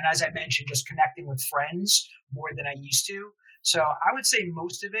 So, and as I mentioned, just connecting with friends more than I used to. So I would say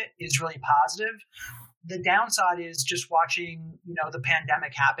most of it is really positive. The downside is just watching, the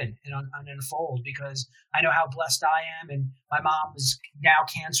pandemic happen and unfold, because I know how blessed I am. And my mom is now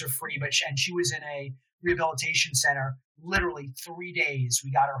cancer-free, and she was in a rehabilitation center literally 3 days.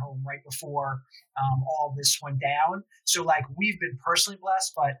 We got her home right before all of this went down. So we've been personally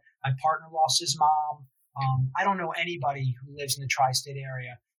blessed, but my partner lost his mom. I don't know anybody who lives in the tri-state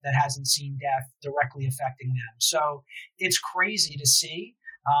area that hasn't seen death directly affecting them. So it's crazy to see.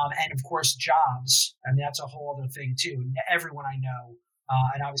 And of course, jobs. I mean, that's a whole other thing too. Everyone I know,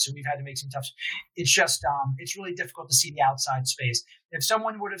 and obviously we've had to make some tough. It's just, it's really difficult to see the outside space. If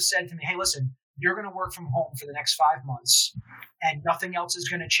someone would have said to me, "Hey, listen, you're going to work from home for the next 5 months, and nothing else is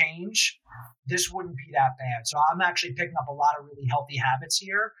going to change," this wouldn't be that bad. So I'm actually picking up a lot of really healthy habits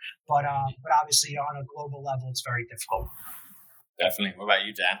here, but obviously on a global level, it's very difficult. Definitely. What about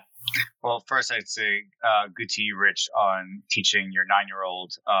you, Dan? Well, first I'd say good to you, Rich, on teaching your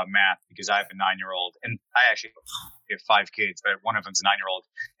 9-year-old math, because I have a 9-year-old, and I actually We have 5 kids, but one of them's a 9-year-old,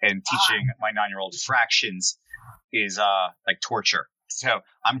 and teaching my 9-year-old fractions is like torture. So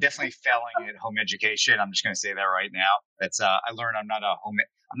I'm definitely failing at home education. I'm just going to say that right now. That's I learned I'm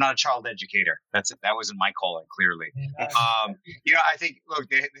not a child educator. That wasn't my calling, clearly. I think, look,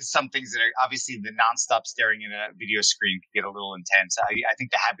 there's some things that are obviously the nonstop staring at a video screen can get a little intense. I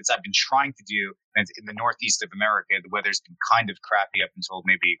think the habits I've been trying to do in the Northeast of America, the weather's been kind of crappy up until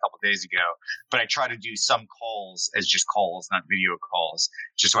maybe a couple of days ago, but I try to do some calls as just calls, not video calls,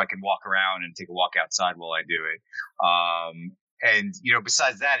 just so I can walk around and take a walk outside while I do it. And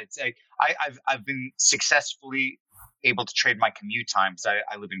besides that, it's like I've been successfully able to trade my commute time, because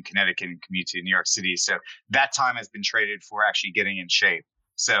I live in Connecticut and commute to New York City. So that time has been traded for actually getting in shape.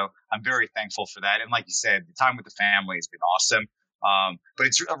 So I'm very thankful for that. And like you said, the time with the family has been awesome. But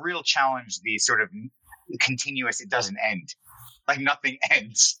it's a real challenge, the sort of continuous, it doesn't end. Like nothing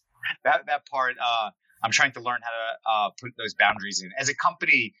ends. That part, I'm trying to learn how to put those boundaries in. As a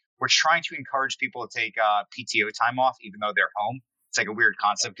company, we're trying to encourage people to take PTO time off, even though they're home. It's like a weird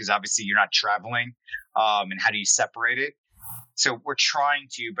concept because obviously you're not traveling. And how do you separate it? So we're trying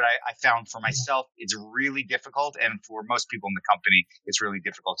to, but I found for myself, it's really difficult. And for most people in the company, it's really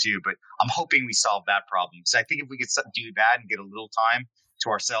difficult too. But I'm hoping we solve that problem. So I think if we could do that and get a little time to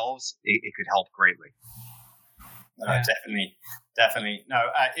ourselves, it could help greatly. Definitely. No,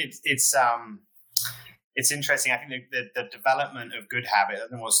 it's interesting. I think the development of good habit, I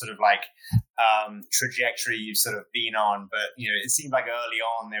don't know what sort of like trajectory you've sort of been on, but it seemed like early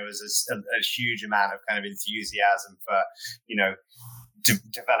on there was a huge amount of kind of enthusiasm for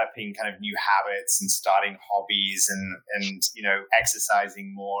developing kind of new habits and starting hobbies and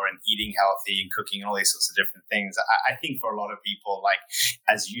exercising more and eating healthy and cooking and all these sorts of different things. I think for a lot of people, like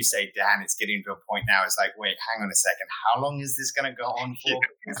as you say, Dan, it's getting to a point now. It's like, wait, hang on a second, how long is this going to go on for?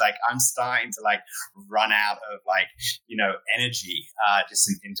 Because like I'm starting to like run out of like energy just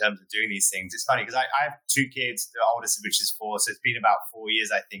in terms of doing these things. It's funny because I have 2 kids, the oldest of which is 4, so it's been about 4 years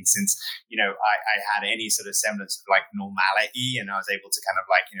I think since I had any sort of semblance of like normality, and I was able to kind of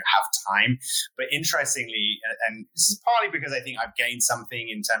like have time. But interestingly, and this is partly because I think I've gained something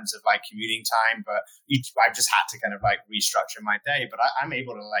in terms of like commuting time, but I've just had to kind of like restructure my day. But I'm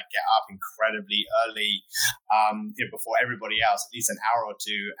able to like get up incredibly early before everybody else, at least an hour or 2,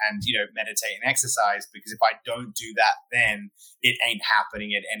 and meditate and exercise, because if I don't do that, then it ain't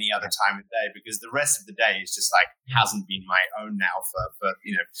happening at any other time of day, because the rest of the day is just like hasn't been my own now for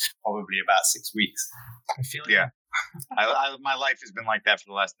probably about 6 weeks. I feel my life has been like that for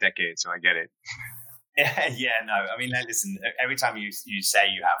the last decade, so I get it. Yeah, no. I mean, listen, every time you say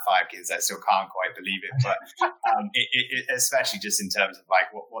you have 5 kids, I still can't quite believe it. But it especially just in terms of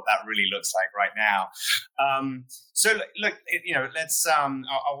like what that really looks like right now. So look, let's. I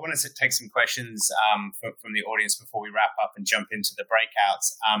want to take some questions from the audience before we wrap up and jump into the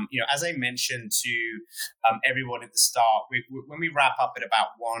breakouts. As I mentioned to everyone at the start, when we wrap up at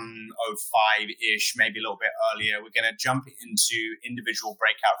about 1:05-ish, maybe a little bit earlier, we're going to jump into individual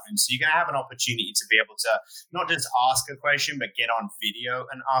breakout rooms. So you're going to have an opportunity to be able to not just ask a question, but get on video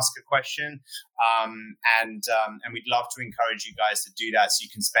and ask a question. And we'd love to encourage you guys to do that, so you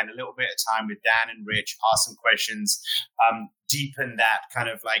can spend a little bit of time with Dan and Rich, ask some questions, deepen that kind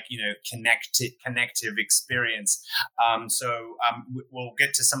of like connective experience. So we'll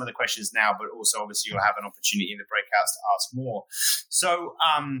get to some of the questions now, but also obviously you'll have an opportunity in the breakouts to ask more. So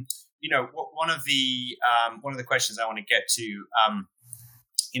one of the questions I want to get to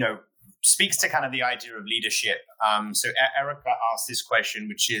speaks to kind of the idea of leadership. So Erica asked this question,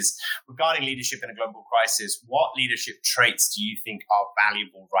 which is regarding leadership in a global crisis. What leadership traits do you think are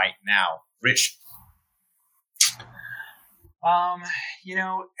valuable right now? Rich?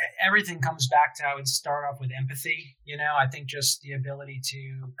 Everything comes back to, I would start off with empathy. I think just the ability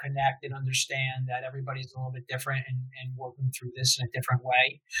to connect and understand that everybody's a little bit different and working through this in a different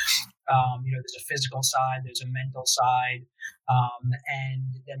way. There's a physical side, there's a mental side, and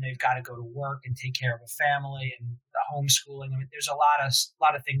then they've got to go to work and take care of a family and the homeschooling. I mean, there's a lot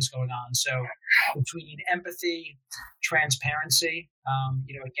of things going on. So between empathy, transparency,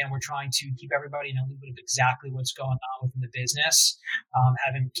 again, we're trying to keep everybody in a little bit of exactly what's going on within the business,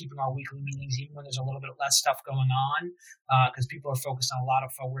 keeping our weekly meetings, even when there's a little bit less stuff going on, because people are focused on a lot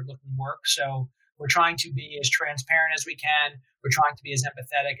of forward-looking work. So we're trying to be as transparent as we can. We're trying to be as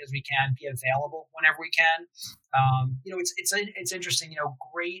empathetic as we can, be available whenever we can. It's interesting.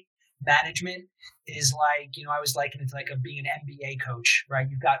 Great management is like, I was liking it to like being an MBA coach, right?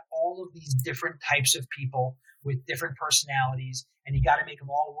 You've got all of these different types of people with different personalities, and you got to make them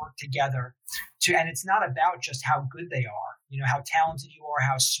all work together. And it's not about just how good they are, how talented you are,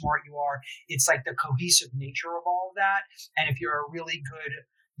 how smart you are. It's like the cohesive nature of all of that. And if you're a really good,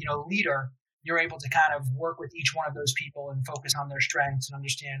 leader, you're able to kind of work with each one of those people and focus on their strengths and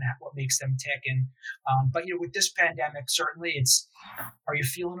understand what makes them tick. And, but with this pandemic, certainly are you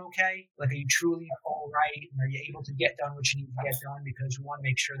feeling okay? Like, are you truly all right? And are you able to get done what you need to get done? Because we want to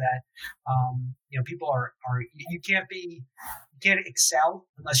make sure that, people are, you can't excel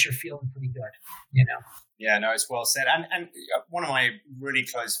unless you're feeling pretty good, Yeah, no, it's well said. And one of my really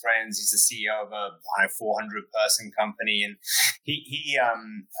close friends, he's the CEO of a 400-person company, and he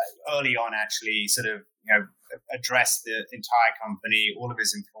early on actually sort of addressed the entire company, all of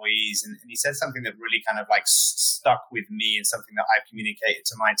his employees, and he said something that really kind of like stuck with me, and something that I've communicated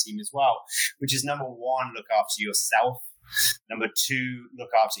to my team as well, which is number one, look after yourself. Number two,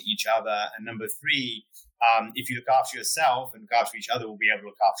 look after each other, and number three, if you look after yourself and look after each other, we'll be able to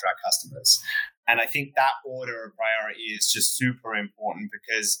look after our customers. And I think that order of priority is just super important,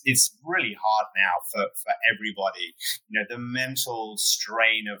 because it's really hard now for everybody. The mental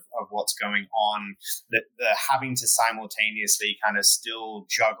strain of what's going on, the having to simultaneously kind of still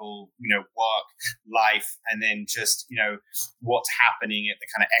juggle, work, life, and then just, what's happening at the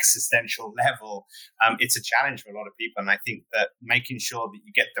kind of existential level. It's a challenge for a lot of people. And I think that making sure that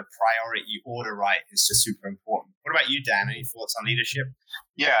you get the priority order right is just super important. What about you, Dan? Any thoughts on leadership?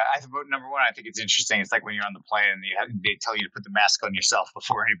 Yeah, number one, I think it's interesting. It's like when you're on the plane and they tell you to put the mask on yourself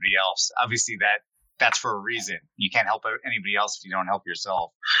before anybody else. Obviously, that's for a reason. You can't help anybody else if you don't help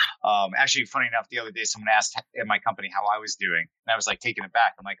yourself. Actually, funny enough, the other day, someone asked at my company how I was doing, and I was like taken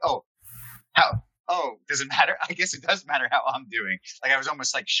aback. I'm like, does it matter? I guess it does matter how I'm doing. Like, I was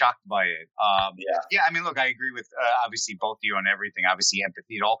almost like shocked by it. Yeah. I mean, look, I agree with obviously both of you on everything. Obviously,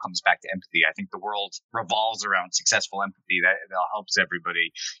 empathy. It all comes back to empathy. I think the world revolves around successful empathy. That helps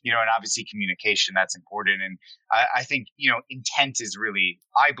everybody. And obviously communication. That's important. And I think intent is really,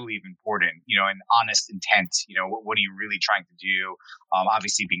 I believe, important. An honest intent. What are you really trying to do?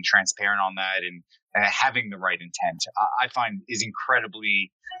 Obviously, being transparent on that and having the right intent, I find is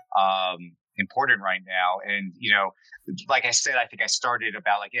incredibly important right now. And, like I said, I think I started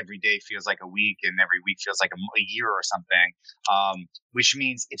about like every day feels like a week and every week feels like a year or something, which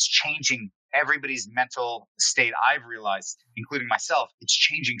means it's changing everybody's mental state. I've realized, including myself, it's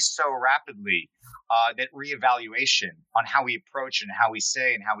changing so rapidly that reevaluation on how we approach and how we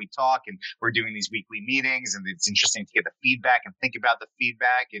say and how we talk. And we're doing these weekly meetings, and it's interesting to get the feedback and think about the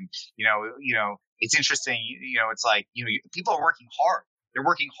feedback. And, it's interesting, it's like, people are working hard. They're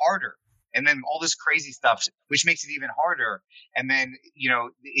working harder. And then all this crazy stuff, which makes it even harder. And then,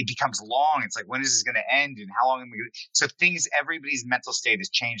 it becomes long. It's like, when is this going to end? And how long am we going to? So everybody's mental state is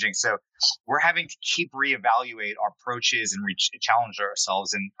changing. So we're having to keep reevaluate our approaches and challenge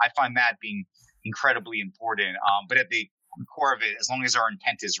ourselves. And I find that being incredibly important. But at the core of it, as long as our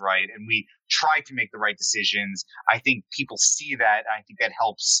intent is right and we try to make the right decisions, I think people see that. I think that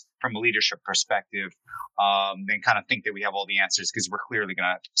helps from a leadership perspective, then kind of think that we have all the answers, because we're clearly going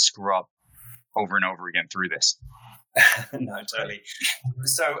to screw up over and over again through this. No, totally.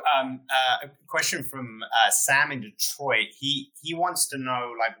 So a question from Sam in Detroit. He wants to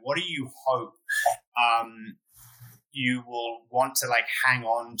know, like, what do you hope you will want to like hang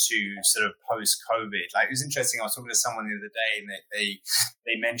on to sort of post-COVID? Like, it was interesting. I was talking to someone the other day, and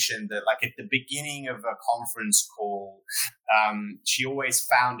they mentioned that like at the beginning of a conference call, she always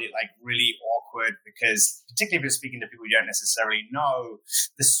found it like really awkward, because particularly if you're speaking to people you don't necessarily know,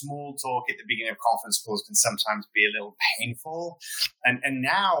 the small talk at the beginning of conference calls can sometimes be a little painful. And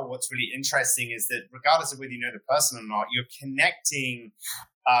now what's really interesting is that regardless of whether you know the person or not, you're connecting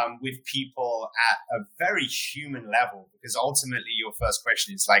with people at a very human level, because ultimately your first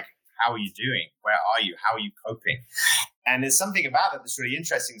question is like, how are you doing? Where are you? How are you coping? And there's something about that that's really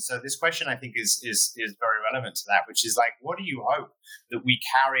interesting. So this question, I think, is very relevant to that, which is like, what do you hope that we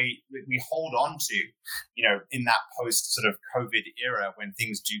hold on to, in that post sort of COVID era when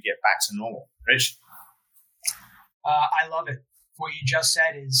things do get back to normal? Rich? I love it. What you just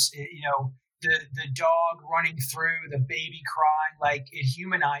said is, the dog running through, the baby crying, like, it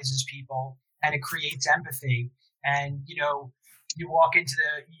humanizes people and it creates empathy. And, you walk into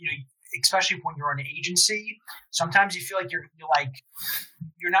especially when you're an agency, sometimes you feel like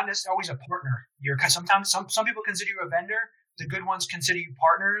you're not necessarily always a partner. Sometimes some people consider you a vendor. The good ones consider you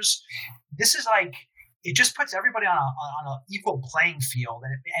partners. This is like, it just puts everybody on an equal playing field.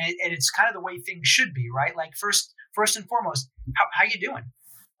 And it's kind of the way things should be, right? Like, first and foremost, how you doing?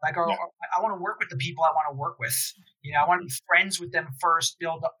 Like, I want to work with the people I want to work with. I want to be friends with them first,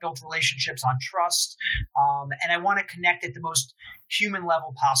 build relationships on trust, and I want to connect at the most human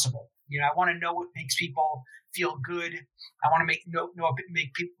level possible. I want to know what makes people feel good. I want to know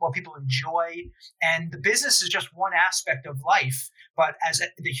what people enjoy. And the business is just one aspect of life, but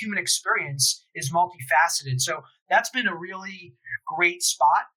the human experience is multifaceted. So that's been a really great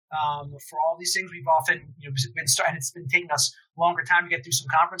spot for all these things. We've often been starting. It's been taking us longer time to get through some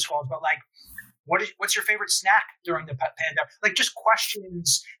conference calls, but like, what's your favorite snack during the pandemic? Like, just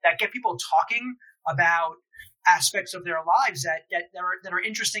questions that get people talking about aspects of their lives that are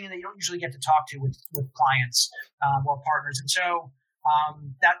interesting and that you don't usually get to talk to with clients or partners. And so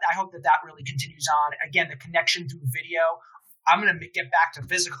that I hope that really continues on. Again, the connection through video. I'm going to get back to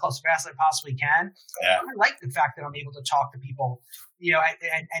physical as fast as I possibly can. Yeah. I like the fact that I'm able to talk to people,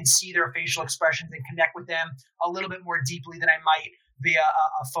 and see their facial expressions and connect with them a little bit more deeply than I might via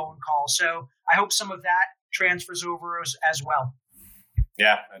a phone call. So I hope some of that transfers over as well.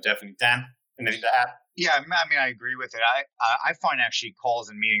 Yeah, definitely. Dan, anything to add? Yeah, I mean, I agree with it. I find actually calls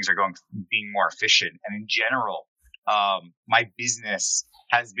and meetings are being more efficient, and in general, my business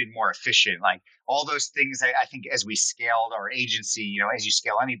has been more efficient. Like all those things, I think as we scaled our agency, as you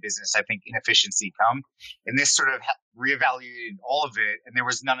scale any business, I think inefficiency come, and this sort of reevaluated all of it, and there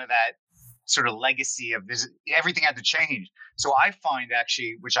was none of that sort of legacy of this. Everything had to change. So I find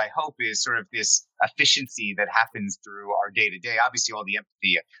actually, which I hope is sort of this efficiency that happens through our day to day. Obviously, all the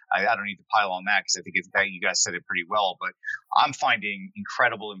empathy, I don't need to pile on that because I think you guys said it pretty well. But I'm finding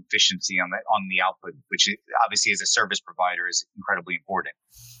incredible efficiency on the output, which obviously as a service provider is incredibly important.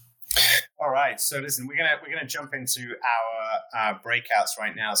 All right. So listen, we're gonna jump into our breakouts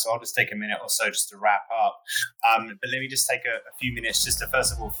right now. So I'll just take a minute or so just to wrap up. But let me just take a few minutes just to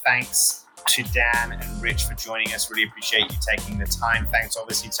first of all thanks to Dan and Rich for joining us. Really appreciate you taking the time. Thanks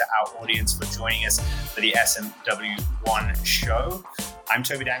obviously to our audience for joining us for the SMW1 show. I'm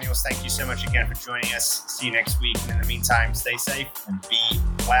Toby Daniels. Thank you so much again for joining us. See you next week. And in the meantime, stay safe and be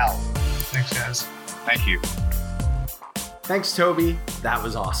well. Thanks, guys. Thank you. Thanks, Toby. That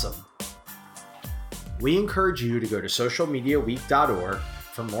was awesome. We encourage you to go to socialmediaweek.org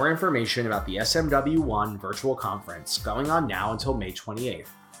for more information about the SMW1 virtual conference going on now until May 28th.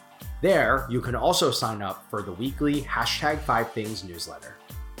 There, you can also sign up for the weekly #5things newsletter.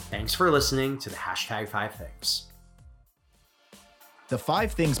 Thanks for listening to the #5things. The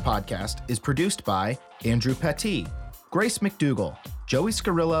 5 Things podcast is produced by Andrew Petit, Grace McDougall, Joey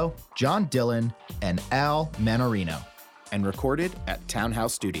Scarillo, John Dillon, and Al Manorino, and recorded at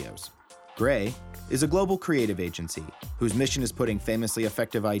Townhouse Studios. Gray is a global creative agency whose mission is putting famously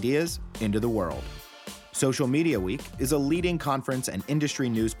effective ideas into the world. Social Media Week is a leading conference and industry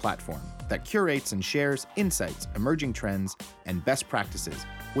news platform that curates and shares insights, emerging trends, and best practices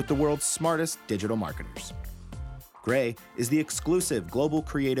with the world's smartest digital marketers. Gray is the exclusive global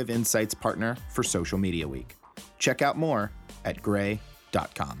creative insights partner for Social Media Week. Check out more at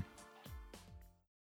gray.com.